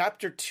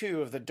 Chapter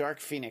 2 of the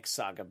Dark Phoenix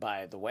saga,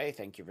 by the way.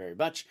 Thank you very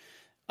much.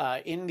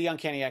 In the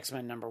Uncanny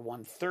X-Men number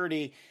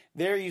 130,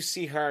 there you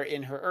see her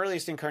in her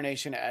earliest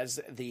incarnation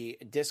as the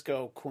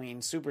Disco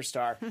Queen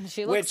superstar.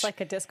 She looks like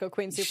a Disco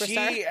Queen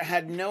superstar. She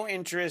had no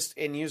interest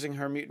in using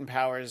her mutant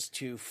powers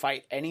to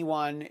fight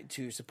anyone,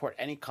 to support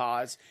any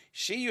cause.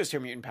 She used her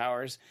mutant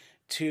powers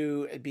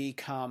to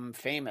become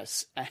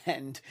famous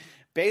and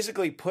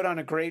basically put on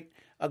a great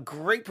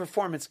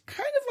performance, kind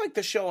of like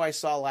the show I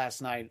saw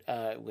last night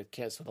with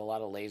Kiss, with a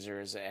lot of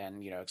lasers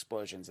and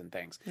explosions and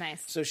things.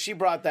 Nice. So she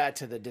brought that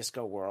to the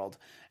disco world,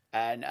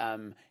 and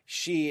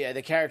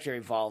the character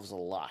evolves a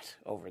lot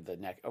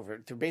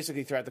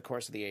basically throughout the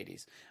course of the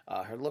 80s.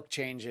 Her look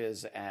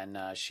changes, and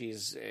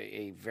she's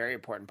a very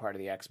important part of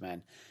the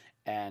X-Men.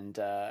 And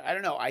I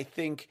don't know. I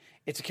think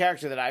it's a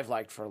character that I've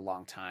liked for a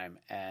long time,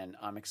 and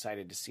I'm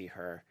excited to see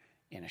her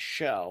in a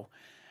show.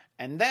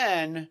 And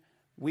then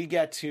we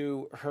get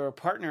to her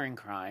partner in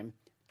crime,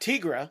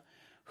 Tigra,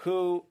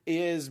 who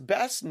is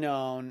best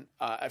known,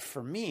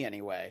 for me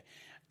anyway.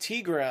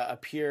 Tigra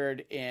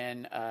appeared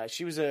in,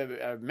 she was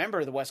a member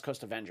of the West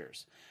Coast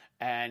Avengers.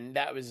 And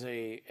that was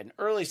an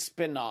early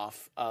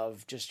spin-off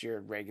of just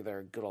your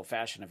regular good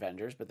old-fashioned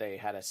Avengers, but they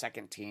had a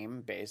second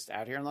team based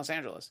out here in Los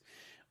Angeles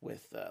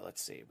with,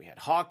 we had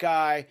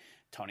Hawkeye,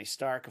 Tony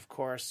Stark, of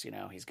course.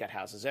 He's got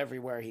houses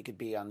everywhere. He could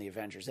be on the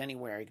Avengers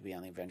anywhere. He could be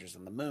on the Avengers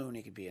on the moon.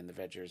 He could be in the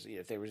Avengers.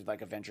 If there was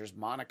like Avengers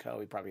Monaco,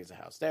 he probably has a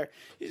house there.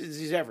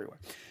 He's everywhere.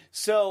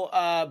 So,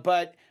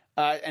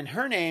 and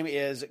her name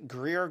is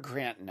Greer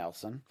Grant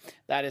Nelson.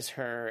 That is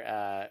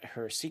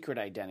her secret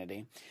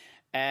identity.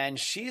 And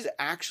she's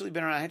actually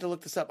been around. I had to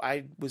look this up.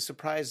 I was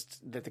surprised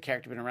that the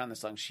character had been around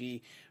this long.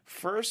 She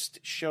first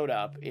showed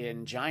up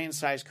in Giant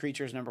Sized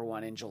Creatures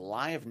 #1 in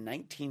July of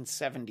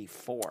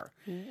 1974.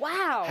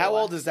 Wow. How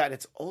old is that?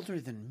 It's older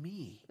than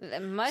me.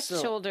 Much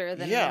older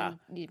than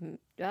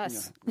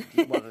us.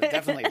 Well,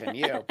 definitely than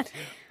you.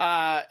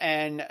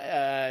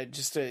 And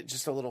just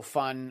a little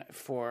fun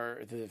for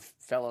the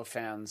fellow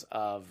fans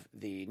of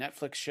the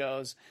Netflix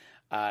shows.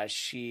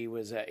 She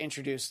was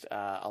introduced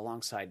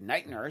alongside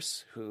Night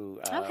Nurse,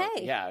 who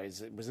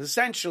was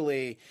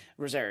essentially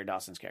Rosario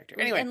Dawson's character.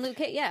 Anyway, and Luke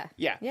Cage, yeah,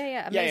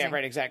 amazing.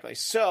 Right, exactly.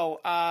 So,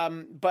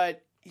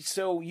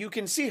 so you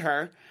can see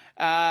her,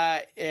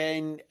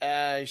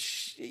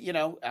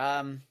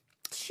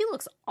 she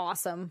looks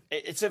awesome.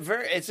 It's a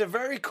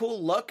very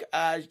cool look.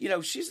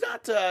 She's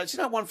not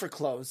one for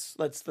clothes.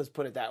 Let's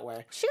put it that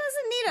way. She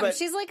doesn't need them. But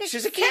she's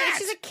a cat.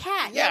 She's a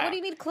cat. Yeah. What do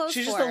you need clothes for?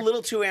 She's just a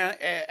little too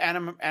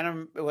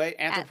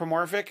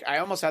anthropomorphic. I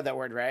almost had that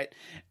word right.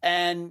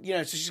 And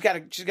so she's got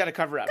to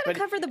cover up. But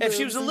cover the boobs if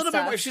she was a little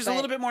bit, if she's a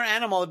little bit more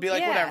animal, it'd be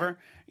like whatever.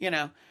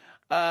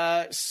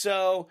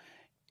 So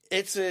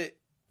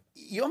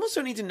you almost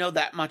don't need to know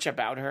that much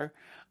about her.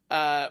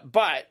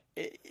 But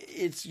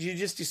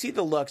you see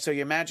the look, so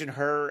you imagine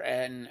her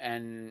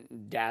and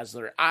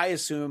Dazzler. I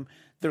assume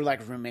they're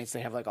like roommates.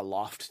 They have like a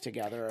loft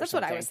together. That's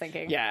what I was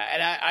thinking. Yeah,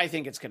 and I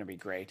think it's going to be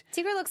great.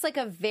 Tigra looks like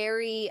a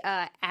very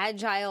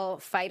agile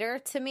fighter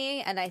to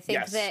me, and I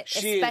think that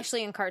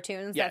especially in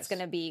cartoons, that's going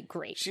to be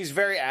great. She's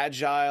very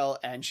agile,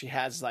 and she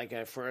has like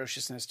a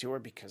ferociousness to her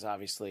because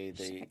obviously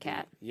she's a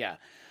cat.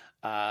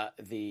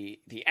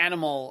 The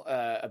animal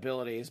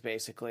abilities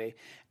basically.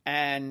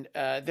 And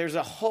there's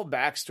a whole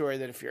backstory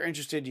that if you're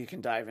interested, you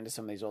can dive into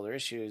some of these older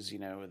issues,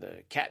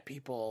 the cat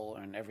people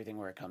and everything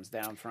where it comes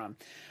down from.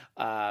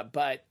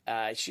 But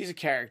she's a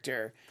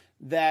character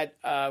that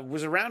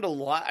was around a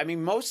lot. I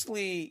mean,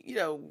 mostly,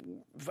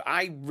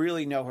 I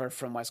really know her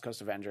from West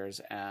Coast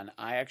Avengers, and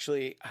I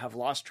actually have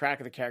lost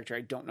track of the character.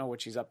 I don't know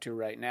what she's up to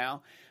right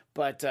now.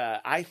 But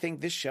I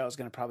think this show is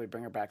going to probably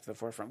bring her back to the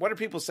forefront. What are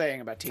people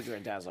saying about Tigra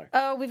and Dazzler?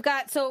 Oh,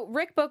 so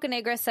Rick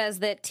Bocanegra says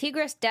that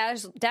Tigress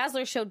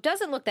Dazzler show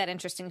doesn't look that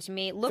interesting to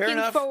me.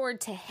 Looking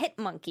forward to Hit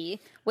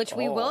Monkey, which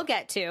we will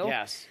get to.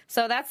 Yes.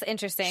 So that's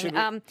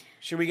interesting.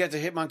 Should we get to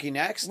Hit Monkey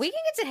next? We can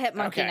get to Hit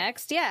Monkey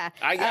next, yeah.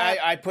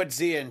 I put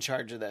Zia in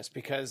charge of this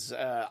because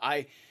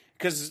I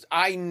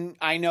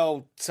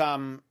know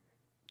some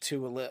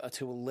to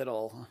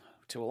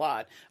a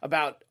lot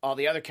about all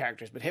the other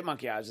characters, but Hit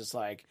Monkey, I was just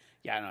like,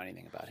 yeah, I don't know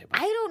anything about Hit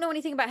Monkey. I don't know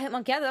anything about Hit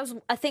Monkey either. That was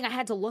a thing I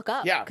had to look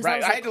up. Yeah,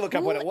 right. I had to look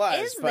up what it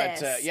was,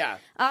 but yeah.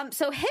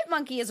 So Hit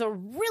Monkey is a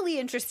really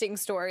interesting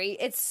story.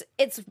 It's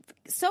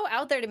so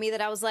out there to me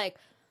that I was like,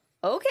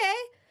 okay,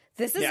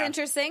 this is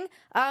interesting.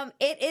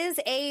 It is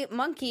a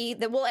monkey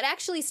that, well, it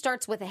actually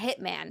starts with a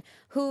hitman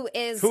who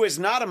is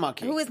not a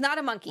monkey.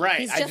 Right.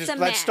 He's just a man.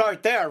 Let's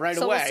start there away.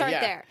 So we'll start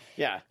there.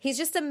 Yeah. He's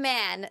just a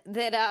man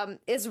that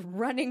is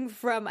running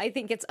from, I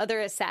think it's other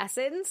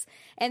assassins.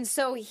 And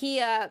so he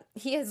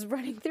is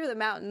running through the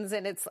mountains,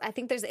 and it's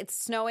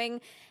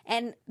snowing,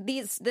 and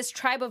this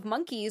tribe of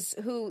monkeys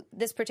who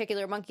this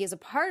particular monkey is a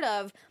part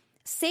of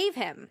save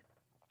him.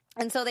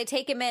 And so they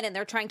take him in and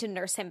they're trying to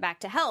nurse him back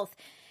to health.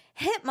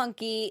 Hit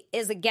Monkey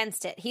is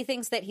against it. He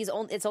thinks that it's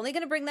only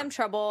going to bring them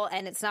trouble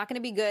and it's not going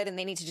to be good and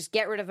they need to just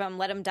get rid of him,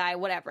 let him die,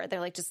 whatever.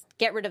 They're like, just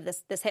get rid of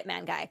this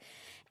hitman guy.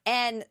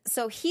 And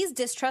so he's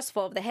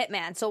distrustful of the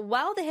hitman. So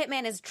while the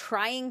hitman is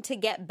trying to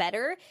get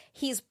better,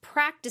 he's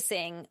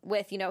practicing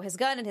with, his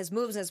gun and his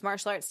moves and his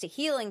martial arts to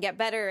heal and get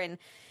better and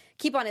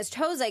keep on his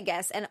toes, I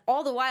guess. And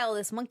all the while,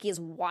 this monkey is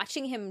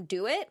watching him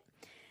do it.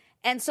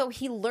 And so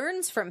he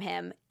learns from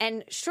him.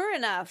 And sure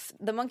enough,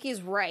 the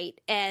monkey's right.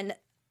 And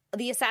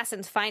the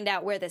assassins find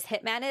out where this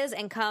hitman is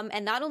and come,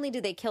 and not only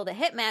do they kill the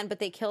hitman, but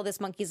they kill this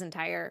monkey's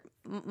entire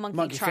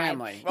monkey tribe.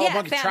 Family. Oh, yeah,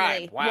 monkey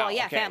family. Tribe. Wow. Well,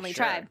 yeah, okay, family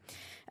sure.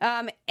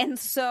 tribe. And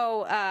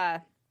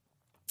so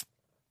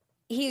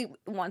he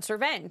wants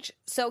revenge.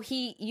 So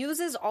he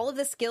uses all of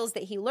the skills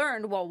that he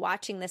learned while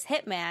watching this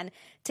hitman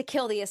to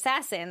kill the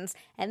assassins,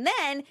 and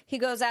then he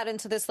goes out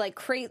into this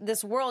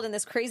this world and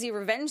this crazy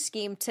revenge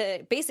scheme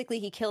to basically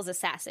he kills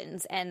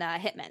assassins and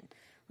hitmen.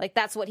 Like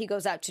that's what he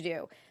goes out to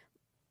do.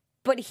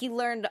 But he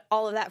learned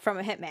all of that from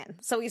a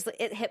hitman. So he's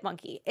Hit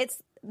Monkey.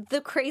 It's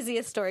the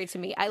craziest story to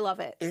me. I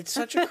love it. It's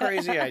such a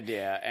crazy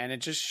idea, and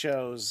it just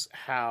shows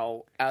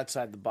how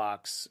outside the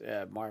box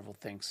Marvel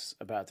thinks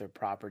about their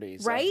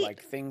properties. Right?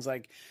 Like things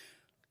like,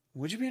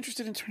 would you be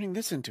interested in turning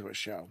this into a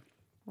show?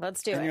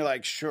 Let's do it. And you're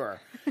like,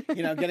 sure.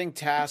 Getting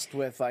tasked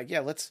with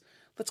let's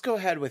go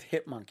ahead with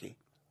Hit Monkey.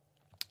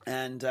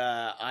 And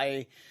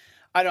I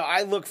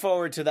look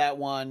forward to that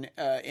one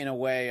in a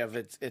way of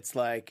it's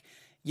like,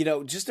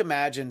 just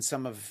imagine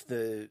some of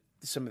the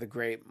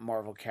great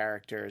Marvel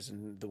characters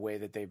and the way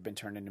that they've been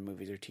turned into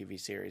movies or TV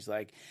series.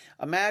 Like,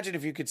 imagine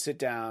if you could sit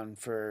down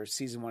for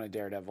season 1 of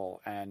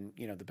Daredevil and,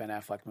 the Ben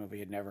Affleck movie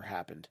had never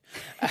happened.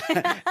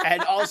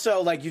 And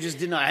also, you just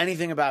didn't know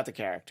anything about the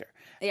character.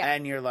 Yeah.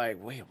 And you're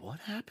like, wait, what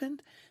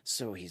happened?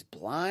 So he's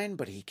blind,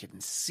 but he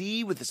can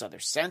see with his other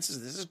senses.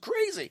 This is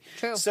crazy.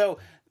 True. So,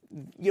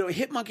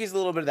 Hit Monkey's a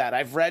little bit of that.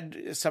 I've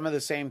read some of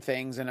the same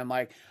things, and I'm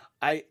like,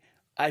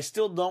 I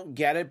still don't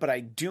get it, but I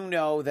do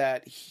know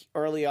that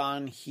early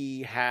on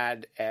he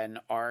had an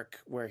arc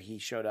where he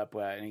showed up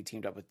and he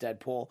teamed up with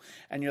Deadpool,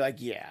 and you're like,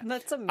 yeah,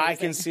 that's amazing. I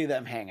can see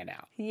them hanging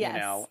out.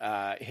 Yes.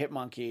 Hit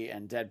Monkey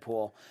and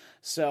Deadpool.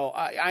 So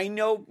I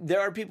know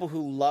there are people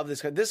who love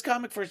this. This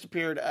comic first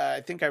appeared,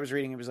 I think I was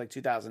reading, it was like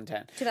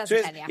 2010.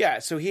 2010, so yeah.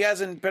 So he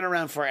hasn't been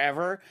around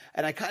forever,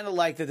 and I kind of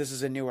like that this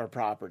is a newer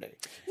property.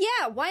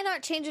 Yeah, why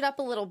not change it up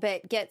a little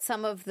bit? Get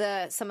some of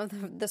the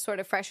sort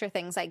of fresher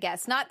things, I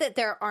guess. Not that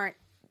there aren't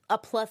a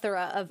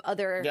plethora of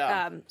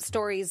other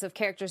stories of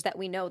characters that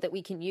we know that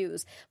we can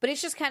use, but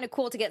it's just kind of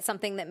cool to get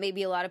something that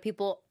maybe a lot of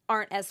people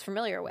aren't as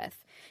familiar with.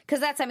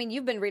 Because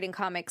you've been reading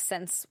comics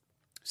since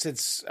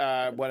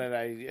what did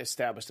I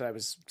establish that I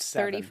was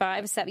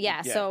 35?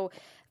 Yeah. So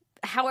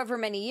however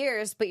many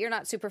years, but you're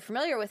not super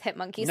familiar with Hit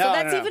Monkey, so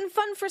that's even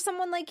fun for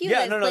someone like you.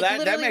 Yeah,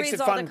 that makes it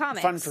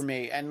fun for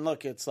me. And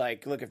look, it's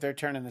like, if they're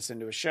turning this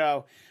into a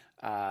show,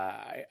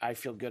 I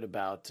feel good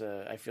about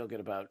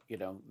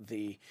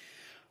the.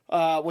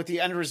 What the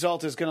end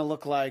result is going to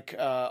look like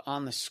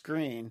on the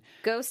screen.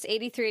 Ghost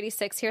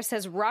 8386 here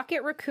says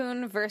Rocket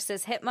Raccoon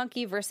versus Hit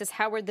Monkey versus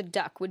Howard the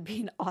Duck would be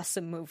an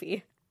awesome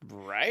movie.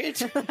 Right?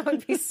 That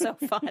would be so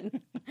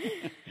fun.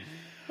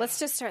 Let's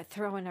just start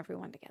throwing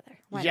everyone together.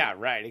 Yeah,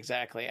 right,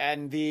 exactly.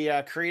 And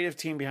the creative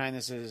team behind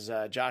this is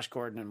Josh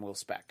Gordon and Will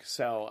Speck.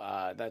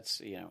 So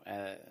this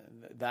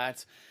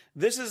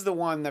is the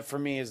one that for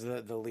me is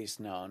the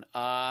least known.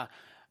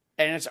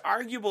 And it's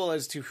arguable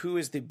as to who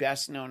is the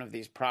best known of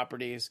these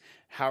properties.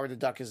 Howard the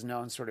Duck is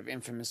known sort of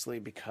infamously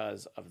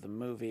because of the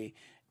movie.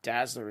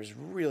 Dazzler is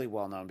really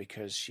well known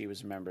because she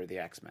was a member of the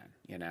X-Men,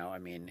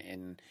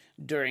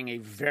 during a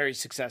very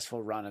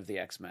successful run of the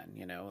X-Men,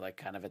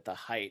 kind of at the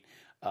height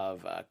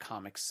of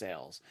comic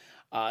sales.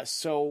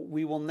 So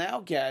we will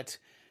now get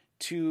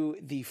to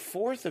the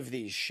fourth of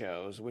these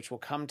shows, which will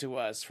come to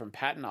us from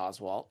Patton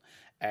Oswalt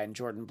and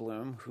Jordan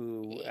Bloom,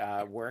 who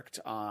worked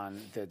on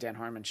the Dan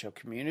Harmon Show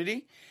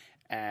Community,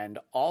 and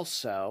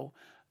also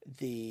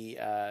the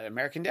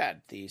American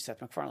Dad, the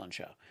Seth MacFarlane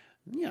Show.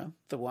 You know,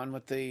 the one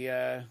with the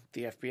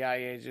FBI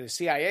agent, the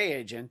CIA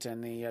agent,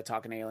 and the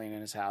talking alien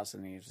in his house,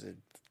 and he's a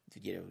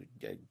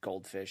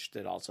goldfish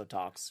that also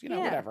talks.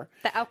 Whatever.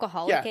 The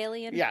alcoholic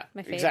alien. Yeah,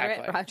 my favorite.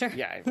 Exactly. Roger.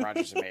 Yeah,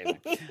 Roger's amazing.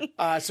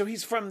 So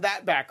he's from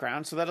that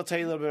background, so that'll tell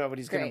you a little bit about what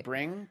he's going to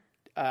bring.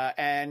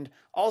 And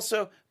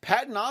also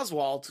Patton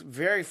Oswalt,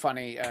 very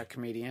funny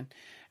comedian,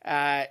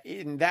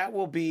 and that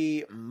will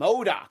be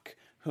MODOK,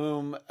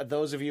 whom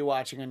those of you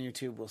watching on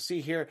YouTube will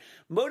see here.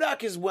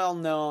 MODOK is well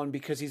known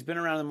because he's been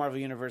around the Marvel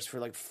Universe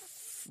for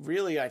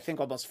really, I think,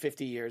 almost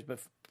 50 years, but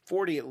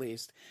 40 at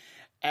least.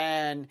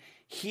 And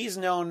he's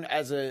known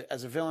as a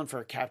villain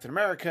for Captain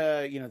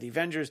America, the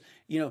Avengers.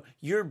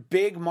 Your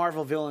big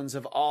Marvel villains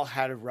have all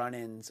had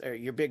run-ins, or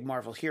your big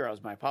Marvel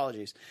heroes, my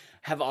apologies,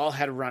 have all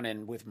had a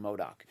run-in with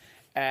MODOK.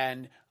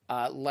 And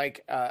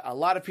like a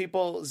lot of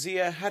people,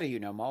 Zia, how do you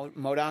know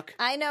MODOK?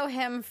 I know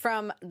him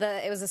from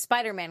it was a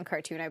Spider-Man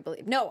cartoon, I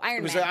believe. No, Iron Man.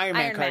 It was an Iron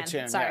Man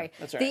cartoon. Sorry. Yeah,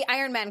 that's right. The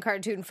Iron Man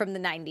cartoon from the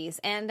 90s.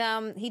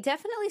 And he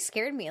definitely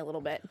scared me a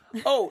little bit.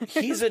 Oh,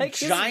 he's a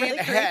giant really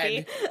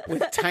head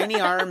with tiny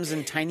arms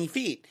and tiny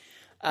feet.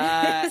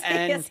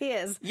 Yes, he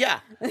is. Yeah.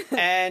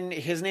 And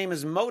his name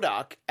is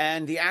MODOK,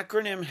 and the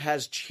acronym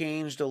has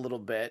changed a little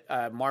bit.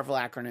 Marvel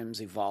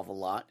acronyms evolve a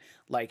lot.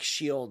 Like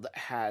SHIELD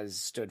has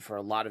stood for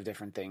a lot of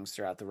different things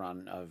throughout the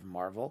run of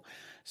Marvel.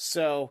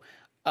 So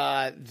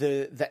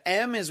the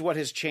M is what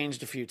has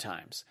changed a few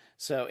times.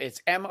 So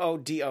it's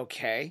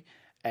MODOK,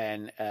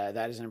 and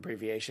that is an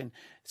abbreviation.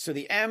 So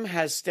the M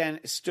has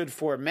stood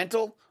for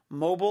mental,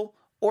 mobile,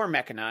 or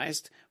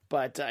mechanized.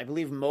 But I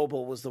believe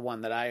mobile was the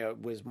one that I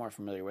was more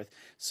familiar with.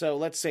 So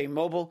let's say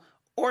mobile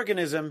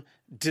organism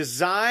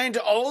designed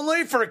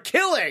only for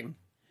killing.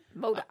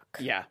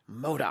 MODOK. Yeah,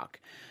 MODOK.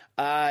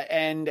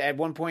 And at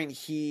one point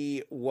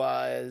he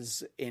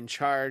was in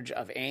charge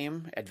of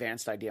AIM,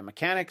 Advanced Idea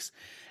Mechanics.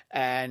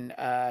 And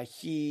I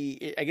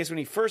guess when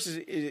he first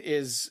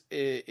is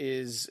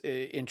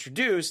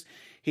introduced,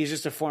 he's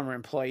just a former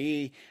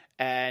employee.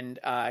 And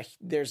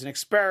there's an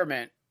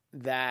experiment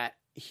that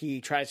he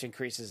tries to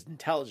increase his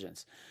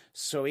intelligence.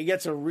 So he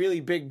gets a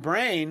really big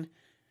brain,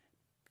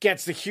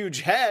 gets the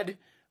huge head,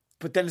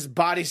 but then his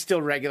body's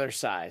still regular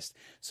sized.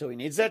 So he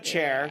needs that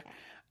chair.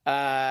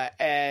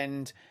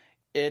 And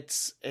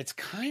it's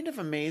kind of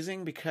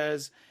amazing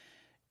because,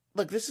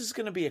 look, this is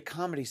going to be a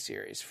comedy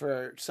series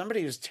for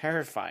somebody who's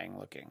terrifying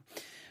looking.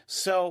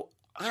 So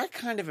I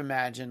kind of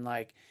imagine,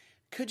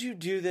 could you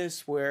do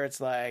this where it's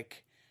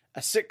like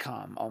a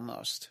sitcom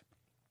almost?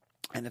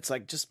 And it's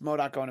like just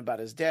MODOK going about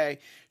his day.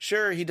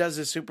 Sure, he does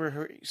his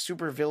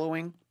super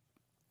villaining.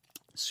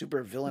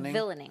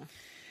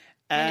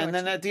 And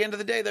then at the end of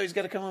the day, though, he's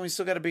got to come home. He's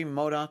still got to be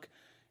MODOK.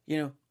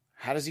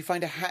 How does he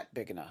find a hat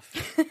big enough?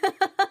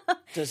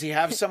 Does he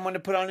have someone to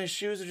put on his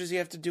shoes, or does he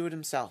have to do it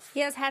himself? He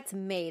has hats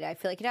made. I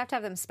feel like you'd have to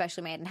have them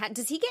specially made. And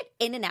does he get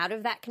in and out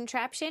of that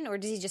contraption, or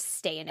does he just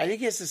stay in it? I think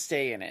he has to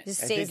stay in it.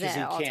 Just stays in it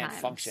at all times. He can't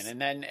function. And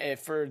then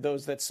for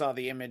those that saw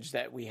the image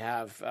that we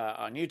have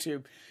on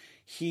YouTube,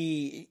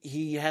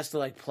 he has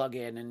to plug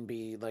in and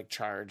be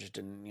charged,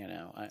 and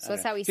so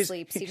that's how he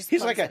sleeps. He just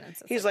he's like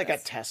a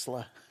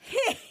Tesla.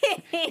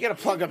 You got to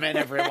plug him in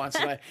every once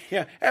in a while.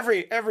 Yeah,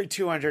 every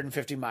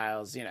 250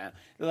 miles.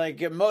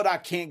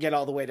 MODOK can't get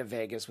all the way to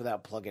Vegas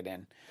without plugging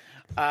in.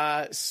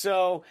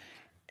 So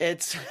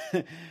it's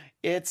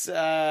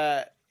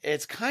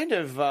kind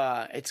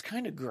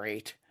of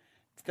great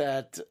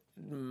that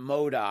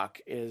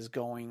MODOK is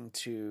going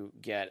to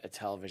get a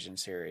television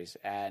series,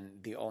 and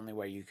the only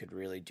way you could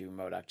really do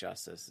MODOK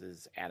justice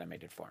is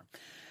animated form.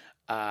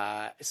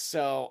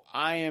 So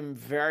I am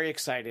very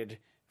excited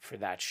for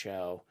that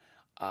show.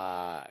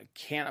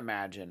 Can't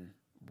imagine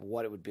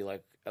what it would be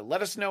like.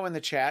 Let us know in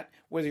the chat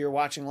whether you're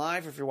watching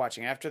live or if you're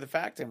watching after the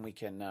fact, and we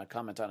can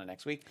comment on it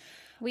next week.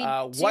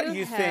 What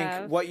you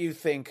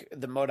think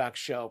the MODOK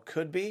show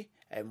could be,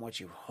 and what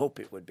you hope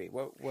it would be.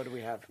 What do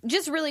we have?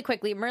 Just really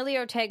quickly, Merle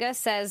Ortega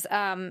says,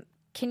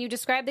 can you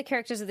describe the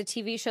characters of the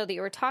TV show that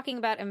you were talking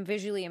about? I'm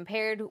visually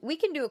impaired. We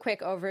can do a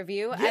quick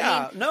overview.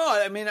 Yeah,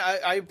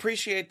 I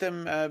appreciate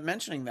them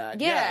mentioning that.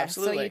 Yeah,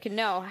 absolutely. So you can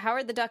know.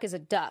 Howard the Duck is a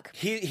duck.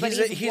 He's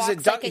a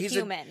duck.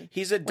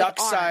 He's a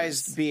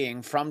duck-sized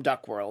being from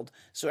Duck World,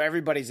 so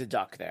everybody's a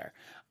duck there.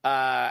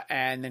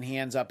 And then he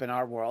ends up in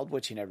our world,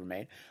 which he never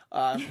made.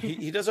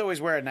 He does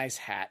always wear a nice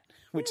hat,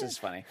 which is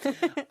funny.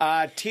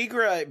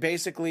 Tigra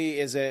basically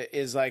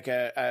is like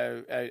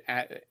a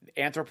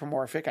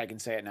anthropomorphic. I can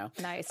say it now.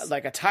 Nice,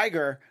 like a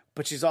tiger,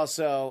 but she's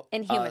also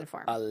in human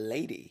form. A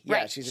lady. Yeah,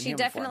 right. She's in human form.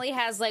 She definitely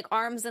has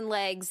arms and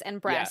legs and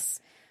breasts,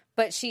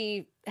 but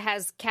she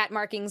has cat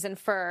markings and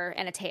fur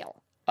and a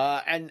tail.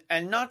 And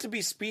not to be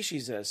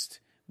speciesist,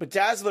 but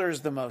Dazzler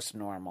is the most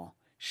normal.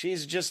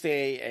 She's just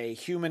a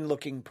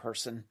human-looking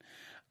person.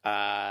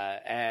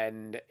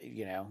 And,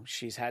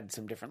 she's had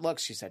some different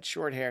looks. She's had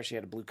short hair. She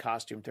had a blue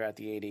costume throughout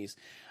the 80s.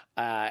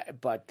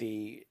 But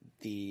the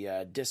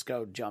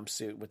disco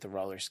jumpsuit with the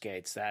roller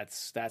skates,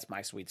 that's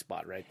my sweet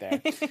spot right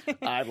there.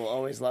 I will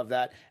always love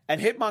that.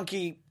 And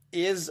Hitmonkey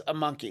is a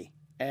monkey,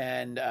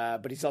 and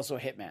but he's also a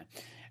hitman.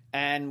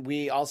 And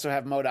we also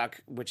have MODOK,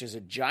 which is a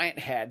giant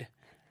head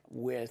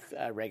with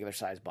a regular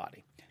sized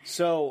body.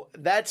 So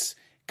that's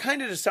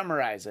kind of to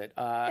summarize it.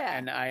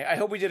 And I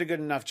hope we did a good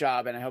enough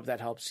job, and I hope that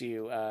helps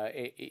you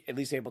at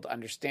least able to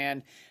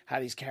understand how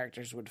these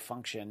characters would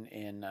function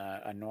in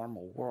a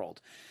normal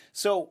world.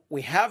 So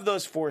we have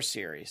those 4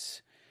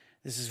 series.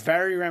 This is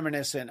very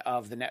reminiscent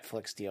of the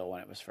Netflix deal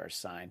when it was first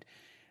signed,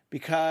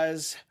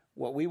 because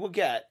what we will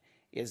get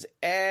is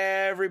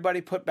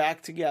everybody put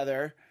back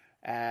together,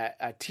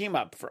 a team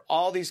up for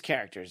all these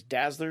characters: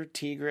 Dazzler,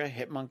 Tigra,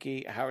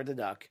 Hitmonkey, Howard the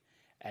Duck,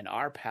 and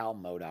our pal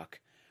MODOK,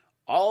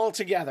 all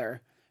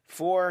together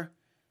for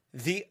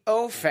the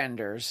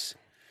Offenders.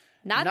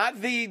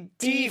 Not the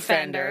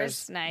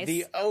Defenders. Nice.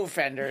 The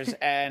Offenders.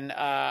 And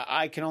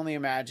I can only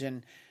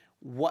imagine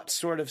what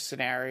sort of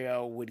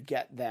scenario would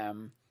get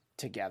them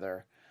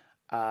together.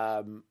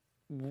 Of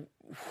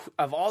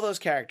all those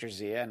characters,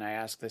 Zia, and I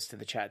ask this to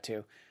the chat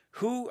too,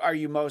 who are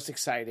you most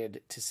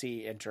excited to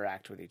see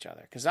interact with each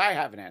other? Because I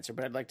have an answer,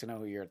 but I'd like to know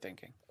who you're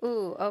thinking.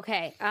 Ooh,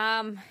 okay.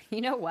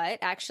 You know what?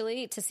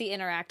 Actually, to see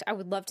interact, I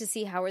would love to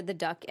see Howard the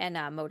Duck and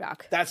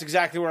MODOK. That's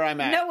exactly where I'm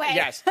at. No way.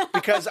 Yes,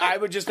 because I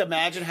would just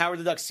imagine Howard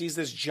the Duck sees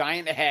this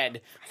giant head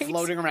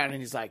floating around,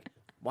 and he's like,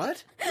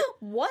 what?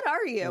 What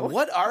are you?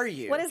 What are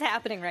you? What is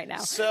happening right now?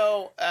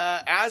 So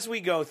as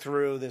we go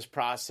through this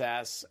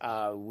process,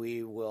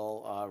 we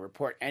will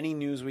report any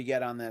news we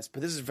get on this.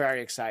 But this is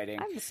very exciting.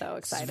 I'm so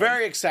excited. It's a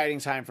very exciting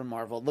time for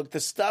Marvel. Look, the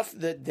stuff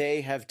that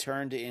they have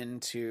turned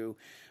into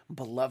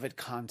beloved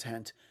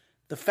content,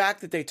 the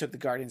fact that they took the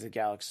Guardians of the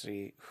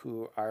Galaxy,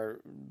 who are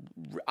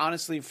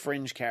honestly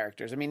fringe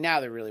characters. I mean, now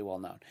they're really well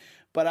known.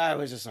 But I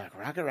was just like,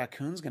 Rocket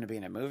Raccoon's going to be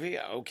in a movie?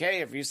 Okay,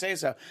 if you say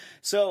so.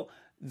 So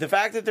the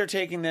fact that they're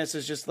taking this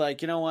is just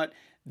like, you know what?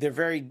 They're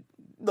a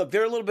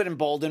little bit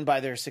emboldened by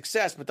their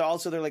success, but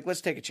they're like,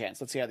 let's take a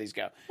chance. Let's see how these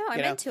go. No,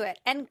 I'm into it.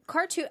 And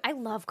I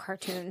love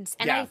cartoons.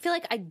 And I feel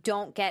like I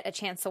don't get a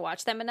chance to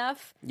watch them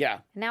enough. Yeah.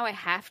 Now I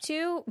have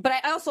to, but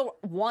I also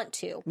want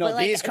to. No, but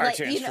these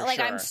cartoons,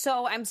 for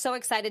sure. I'm so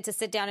excited to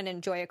sit down and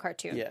enjoy a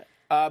cartoon. Yeah.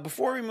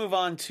 Before we move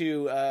on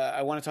to,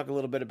 I want to talk a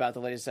little bit about the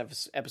latest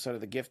episode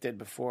of The Gifted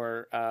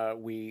before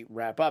we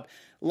wrap up.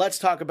 Let's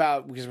talk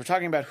about, because we're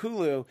talking about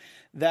Hulu,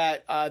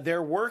 that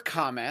there were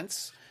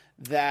comments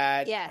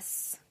that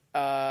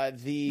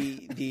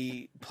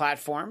the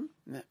platform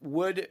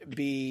would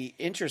be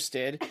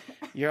interested.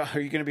 Are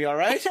you going to be all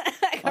right?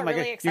 Oh my God,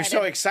 excited. You're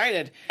so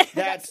excited.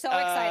 That so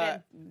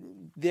excited.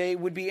 They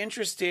would be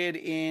interested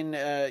in,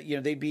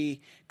 they'd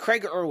be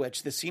Craig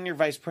Erwich, the senior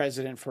vice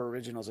president for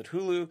originals at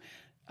Hulu.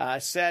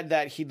 Said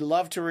that he'd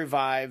love to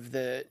revive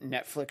the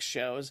Netflix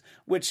shows,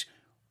 which,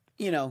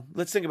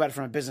 let's think about it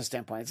from a business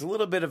standpoint. It's a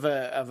little bit of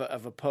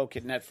a poke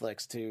at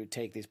Netflix to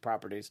take these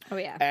properties. Oh,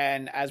 yeah.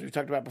 And as we've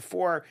talked about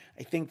before,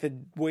 I think the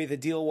way the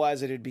deal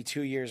was, it'd be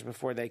 2 years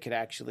before they could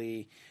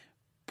actually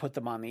put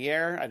them on the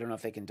air. I don't know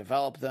if they can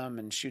develop them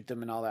and shoot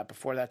them and all that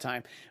before that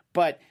time.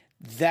 But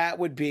I think that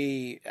would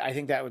be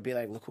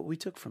like, look what we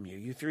took from you.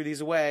 You threw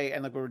these away,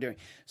 and look what we're doing.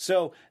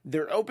 So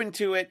they're open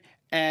to it.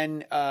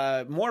 And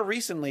more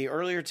recently,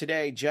 earlier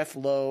today, Jeff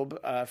Loeb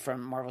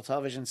from Marvel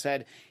Television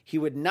said he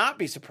would not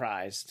be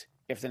surprised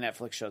if the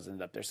Netflix shows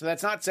ended up there. So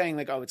that's not saying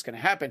like, oh, it's going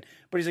to happen.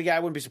 But he's like, yeah, I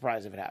wouldn't be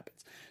surprised if it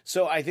happens.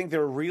 So I think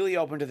they're really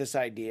open to this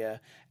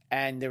idea.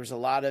 And there was a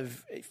lot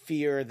of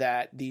fear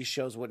that these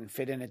shows wouldn't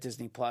fit in at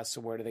Disney+.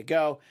 So where do they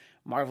go?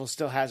 Marvel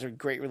still has a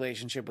great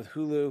relationship with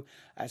Hulu.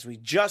 As we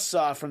just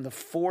saw from the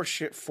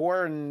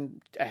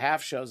 4.5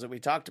 shows that we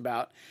talked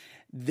about,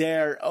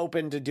 they're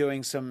open to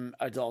doing some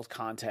adult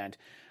content.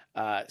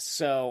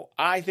 So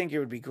I think it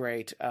would be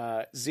great.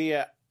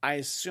 Zia, I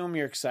assume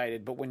you're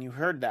excited, but when you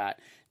heard that,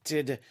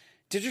 did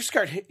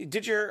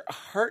your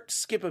heart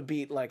skip a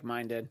beat like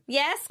mine did?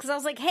 Yes, because I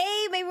was like,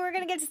 hey, maybe we're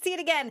going to get to see it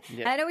again.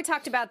 Yeah. And I know we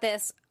talked about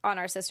this on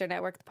our sister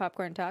network, the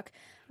Popcorn Talk,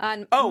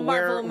 on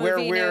Marvel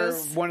Movie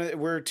News.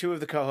 We're two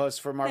of the co-hosts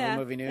for Marvel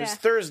Movie News. Yeah.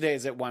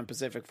 Thursdays at 1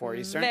 Pacific, 4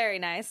 Eastern. Very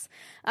nice.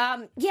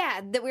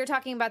 That we were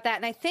talking about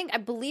that, and I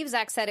believe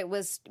Zach said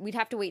we'd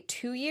have to wait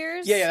 2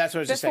 years. Yeah, that's what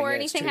I was just saying. Before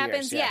anything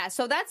happens. Yeah,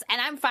 so and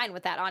I'm fine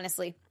with that,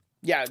 honestly.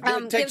 Yeah,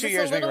 take 2 years.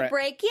 Gives us a little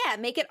break. Yeah,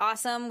 make it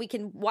awesome. We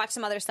can watch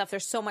some other stuff.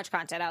 There's so much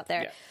content out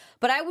there. Yeah.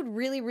 But I would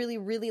really, really,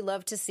 really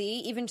love to see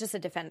even just a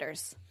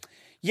Defenders.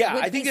 Yeah,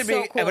 I think it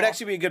would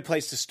actually be a good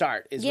place to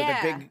start with a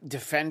big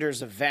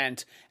Defenders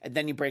event, and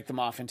then you break them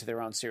off into their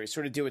own series.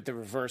 Sort of do it the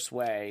reverse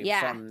way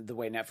from the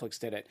way Netflix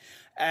did it.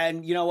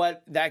 And you know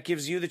what? That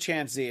gives you the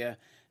chance, Zia,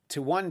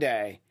 to one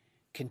day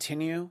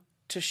continue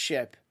to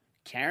ship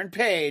Karen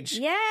Page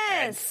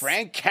and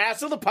Frank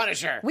Castle, the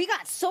Punisher. We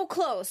got so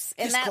close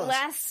in that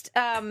last,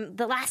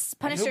 the last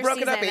Punisher season. Who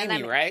broke it up?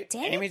 Amy, right?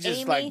 Amy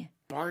just like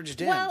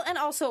barged in. Well, and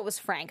also it was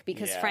Frank,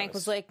 because Frank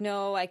was like,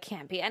 no, I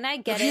can't be. And I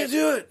get it. You can't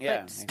do it. But,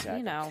 Yeah, exactly.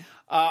 You know.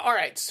 All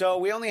right, so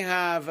we only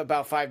have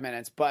about 5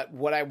 minutes, but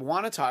what I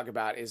want to talk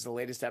about is the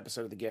latest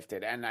episode of The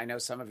Gifted. And I know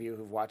some of you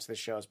who've watched this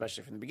show,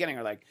 especially from the beginning,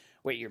 are like,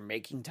 wait, you're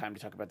making time to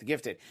talk about The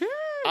Gifted.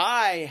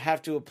 I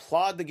have to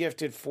applaud The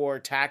Gifted for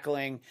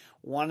tackling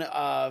one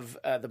of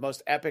the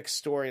most epic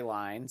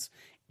storylines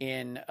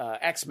in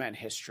X-Men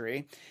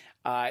history,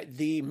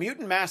 the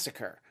Mutant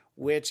Massacre,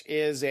 which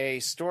is a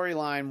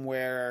storyline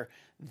where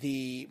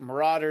the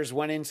Marauders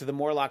went into the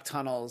Morlock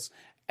tunnels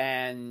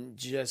and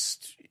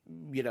just,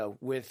 you know,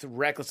 with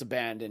reckless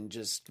abandon,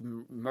 just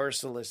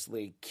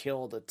mercilessly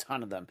killed a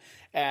ton of them.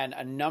 And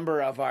a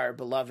number of our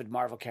beloved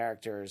Marvel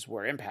characters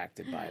were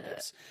impacted by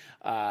this.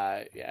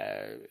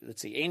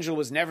 Let's see. Angel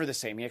was never the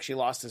same. He actually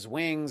lost his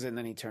wings, and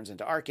then he turns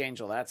into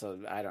Archangel.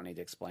 I don't need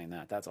to explain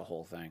that. That's a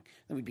whole thing.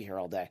 Then we'd be here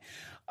all day.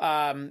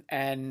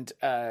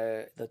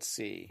 Let's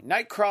see.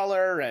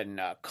 Nightcrawler and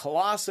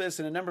Colossus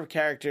and a number of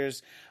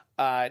characters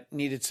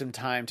needed some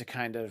time to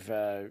kind of,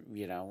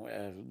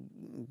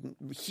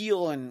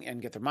 heal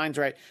and get their minds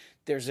right.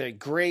 There's a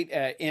great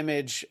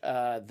image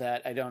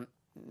that I don't,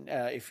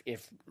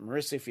 if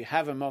Marissa, if you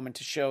have a moment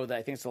to show that,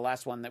 I think it's the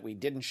last one that we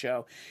didn't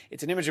show.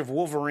 It's an image of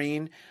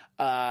Wolverine,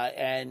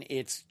 and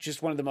it's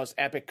just one of the most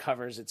epic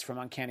covers. It's from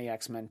Uncanny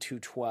X-Men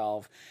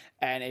 212,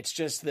 and it's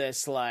just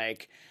this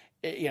like,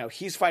 you know,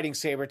 he's fighting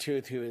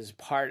Sabretooth, who is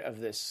part of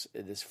this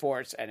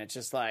force, and it's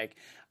just like,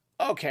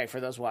 okay, for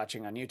those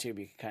watching on YouTube,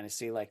 you can kind of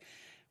see, like,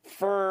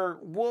 for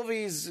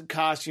Wolvie's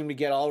costume to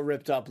get all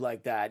ripped up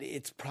like that,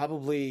 it's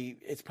probably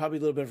a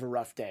little bit of a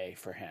rough day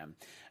for him.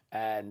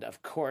 And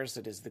of course,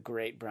 it is the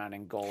great brown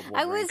and gold Wolverine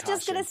costume. I was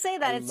just going to say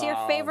that. It's your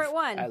favorite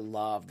one. I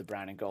love the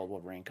brown and gold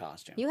Wolverine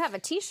costume. You have a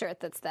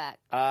T-shirt that's that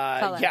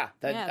color. Yeah,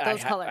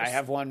 those colors. I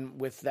have one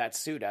with that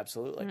suit,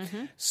 absolutely.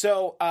 Mm-hmm.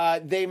 So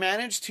they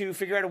managed to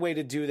figure out a way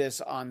to do this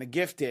on The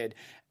Gifted.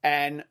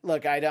 And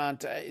look, I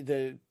don't...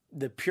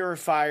 The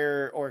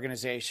Purifier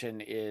organization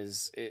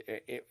is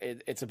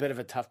it's a bit of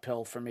a tough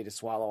pill for me to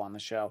swallow on the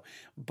show,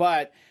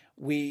 but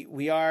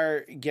we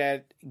are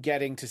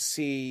getting to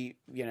see,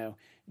 you know,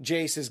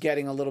 Jace is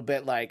getting a little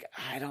bit like,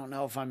 I don't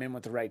know if I'm in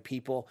with the right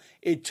people.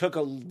 It took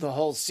the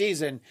whole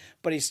season,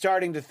 but he's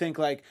starting to think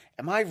like,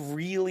 am I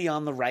really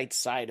on the right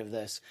side of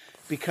this?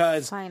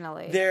 Because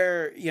finally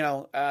they're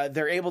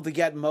able to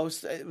get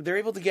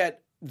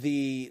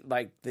the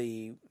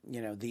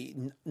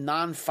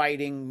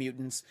non-fighting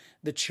mutants,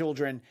 the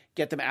children,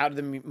 get them out of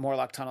the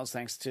Morlock tunnels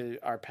thanks to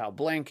our pal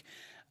Blink,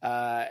 he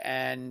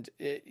kind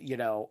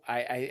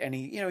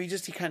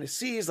of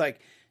sees,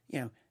 like, you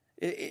know,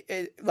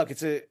 look,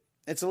 it's a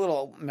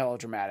little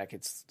melodramatic.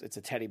 It's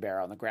a teddy bear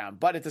on the ground,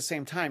 but at the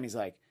same time, he's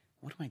like,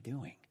 what am I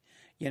doing?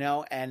 You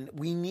know, and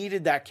we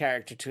needed that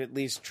character to at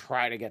least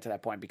try to get to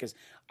that point, because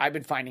I've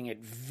been finding it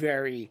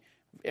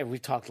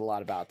we've talked a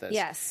lot about this.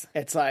 Yes,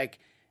 it's like,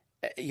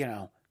 you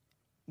know,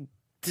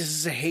 this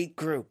is a hate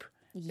group.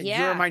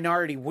 Yeah. You're a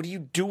minority. What are you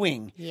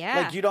doing?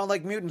 Yeah. Like, you don't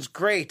like mutants.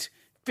 Great.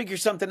 Figure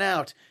something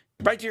out.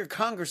 Write to your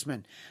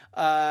congressman.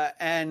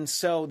 And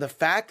so the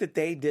fact that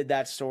they did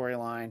that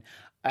storyline,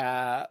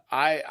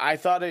 I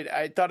thought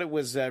it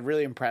was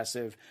really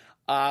impressive.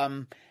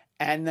 And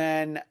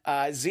then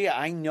Zia,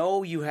 I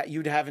know you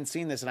haven't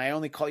seen this, and I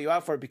only call you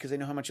out for it because I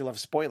know how much you love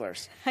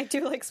spoilers. I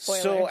do like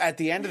spoilers. So at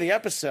the end of the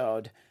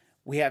episode,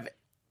 we have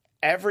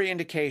every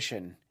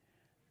indication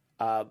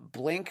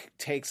Blink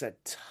takes a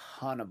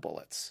ton of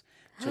bullets,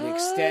 to the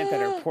extent that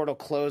her portal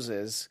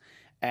closes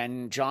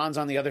and John's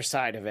on the other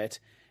side of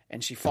it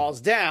and she falls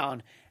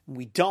down.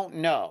 We don't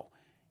know.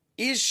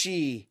 Is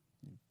she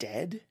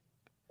dead?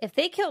 If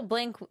they kill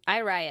Blink,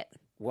 I riot.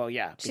 Well,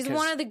 yeah. She's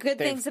one of the good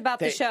things about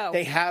the show.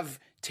 They have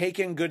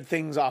taken good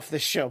things off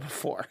this show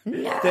before.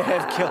 No. They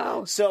have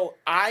killed. So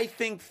I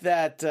think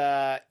that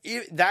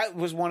that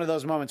was one of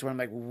those moments where I'm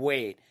like,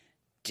 wait,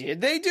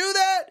 did they do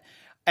that?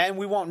 And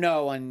we won't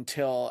know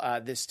until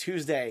this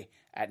Tuesday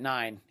at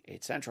 9,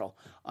 8 Central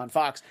on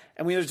Fox.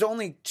 And there's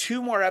only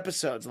 2 more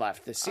episodes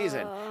left this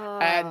season.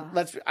 And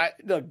look,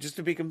 just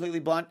to be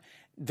completely blunt,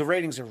 the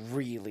ratings are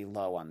really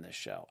low on this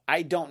show.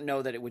 I don't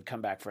know that it would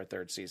come back for a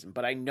 3rd season,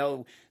 but I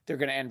know they're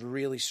going to end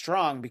really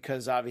strong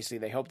because obviously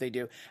they hope they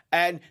do.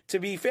 And to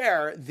be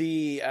fair,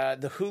 the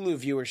Hulu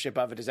viewership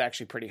of it is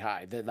actually pretty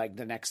high.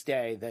 The next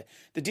day,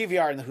 the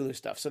DVR and the Hulu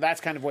stuff. So that's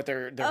kind of what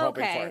they're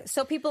hoping for. Okay,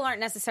 so people aren't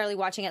necessarily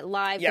watching it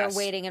live; yes. They're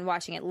waiting and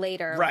watching it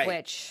later. Right.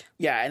 Which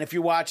and if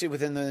you watch it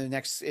within the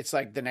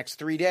next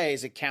 3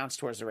 days, it counts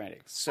towards the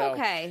ratings. So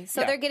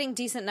they're getting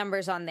decent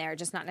numbers on there,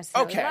 just not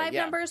necessarily live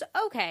numbers.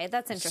 Okay,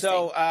 that's interesting.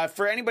 So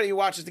for anybody who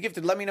watches The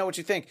Gifted, let me know what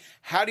you think.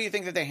 How do you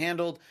think that they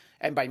handled?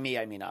 And by me,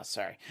 I mean us,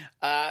 sorry.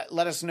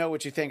 Let us know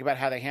what you think about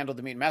how they handled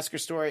the Mutant Massacre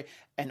story.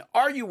 And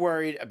are you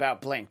worried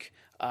about Blink?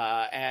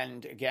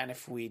 And again,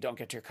 if we don't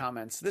get to your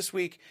comments this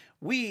week,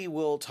 we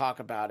will talk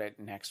about it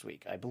next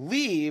week. I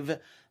believe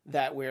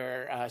that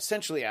we're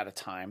essentially out of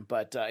time.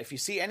 But if you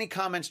see any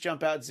comments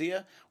jump out,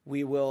 Zia,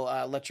 we will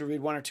let you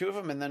read 1 or 2 of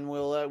them, and then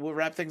we'll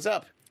wrap things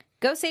up.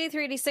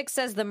 Ghost8386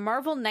 says the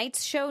Marvel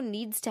Knights show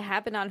needs to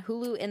happen on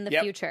Hulu in the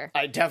future.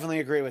 I definitely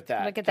agree with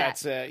that. Look at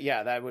that. That's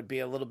that would be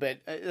a little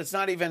bit. It's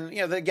not even.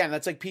 Again,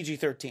 that's like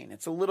PG-13.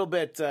 It's a little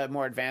bit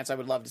more advanced. I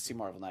would love to see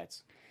Marvel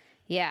Knights.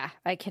 Yeah,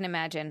 I can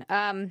imagine.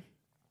 And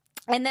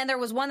then there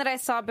was one that I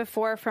saw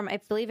before from, I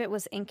believe it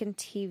was Ink and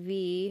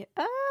TV.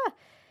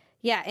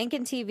 Ink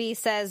and TV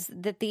says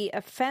that the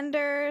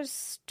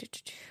offenders.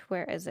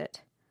 Where is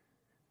it?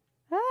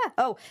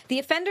 The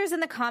offenders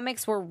in the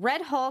comics were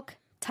Red Hulk,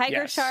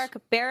 Tiger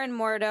Shark, Baron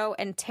Mordo,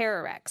 and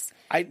Terror-X.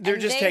 They're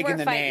just taking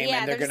the name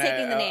and they're going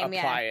to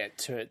apply yeah. it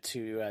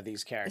to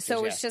these characters.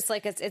 So it's just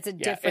like it's a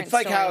different. It's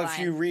like how if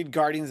line. you read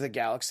Guardians of the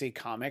Galaxy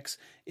comics,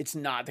 it's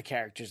not the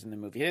characters in the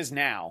movie. It is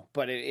now,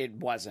 but it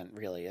wasn't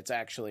really. It's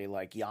actually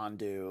like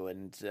Yondu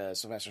and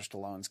Sylvester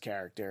Stallone's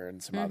character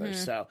and some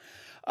others. So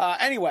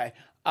anyway,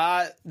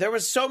 there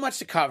was so much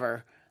to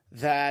cover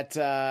that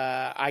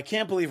I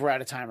can't believe we're out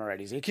of time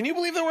already. Can you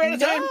believe that we're out of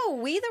time? No,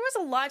 there was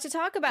a lot to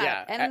talk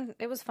about, and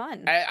it was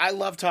fun. I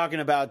love talking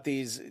about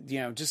these,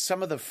 just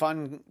some of the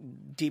fun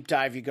deep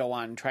dive you go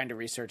on trying to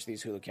research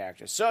these Hulu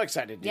characters. So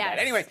excited to do that.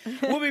 Anyway,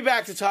 we'll be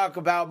back to talk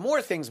about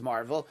more things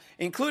Marvel,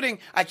 including,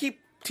 I keep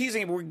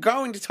teasing, we're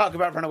going to talk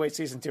about Runaway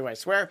Season 2, I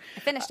swear.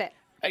 I finished it.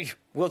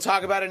 We'll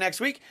talk about it next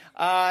week.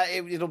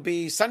 It'll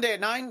be Sunday at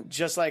 9,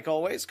 just like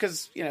always,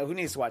 because, who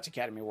needs to watch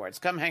Academy Awards?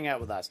 Come hang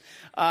out with us.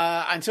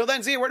 Until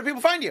then, Zia, where do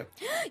people find you?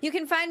 You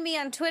can find me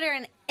on Twitter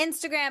and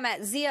Instagram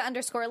at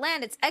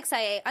Zia_Land. It's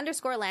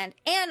XIA_Land.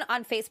 And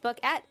on Facebook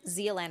at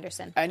Zia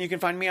Landerson. And you can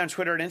find me on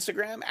Twitter and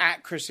Instagram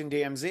at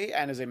ChristianDMZ.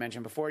 And as I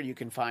mentioned before, you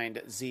can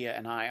find Zia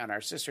and I on our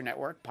sister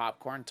network,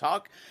 Popcorn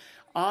Talk,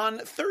 on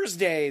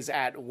Thursdays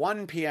at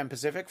 1 p.m.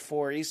 Pacific,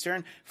 4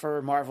 Eastern,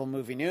 for Marvel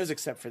movie news,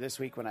 except for this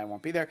week when I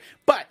won't be there.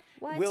 But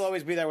we'll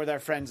always be there with our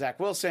friend Zach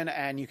Wilson,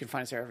 and you can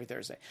find us there every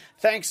Thursday.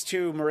 Thanks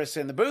to Marissa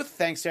in the booth.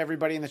 Thanks to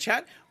everybody in the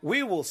chat.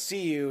 We will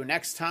see you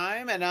next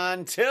time, and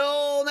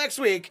until next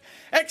week,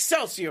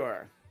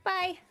 Excelsior!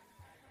 Bye!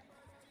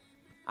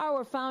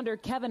 Our founder,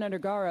 Kevin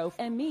Undergaro,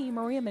 and me,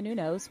 Maria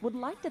Menounos, would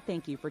like to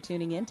thank you for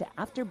tuning in to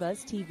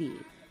AfterBuzz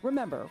TV.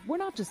 Remember, we're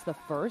not just the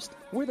first,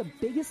 we're the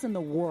biggest in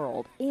the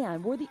world,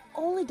 and we're the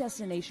only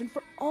destination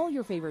for all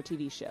your favorite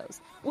TV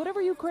shows.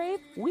 Whatever you crave,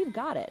 we've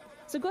got it.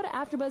 So go to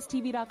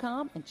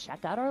AfterBuzzTV.com and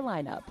check out our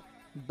lineup.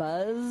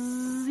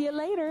 Buzz you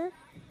later.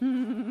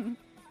 The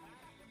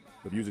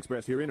views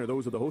expressed herein are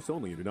those of the hosts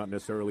only and do not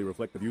necessarily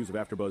reflect the views of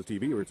AfterBuzz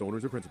TV or its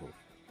owners or principals.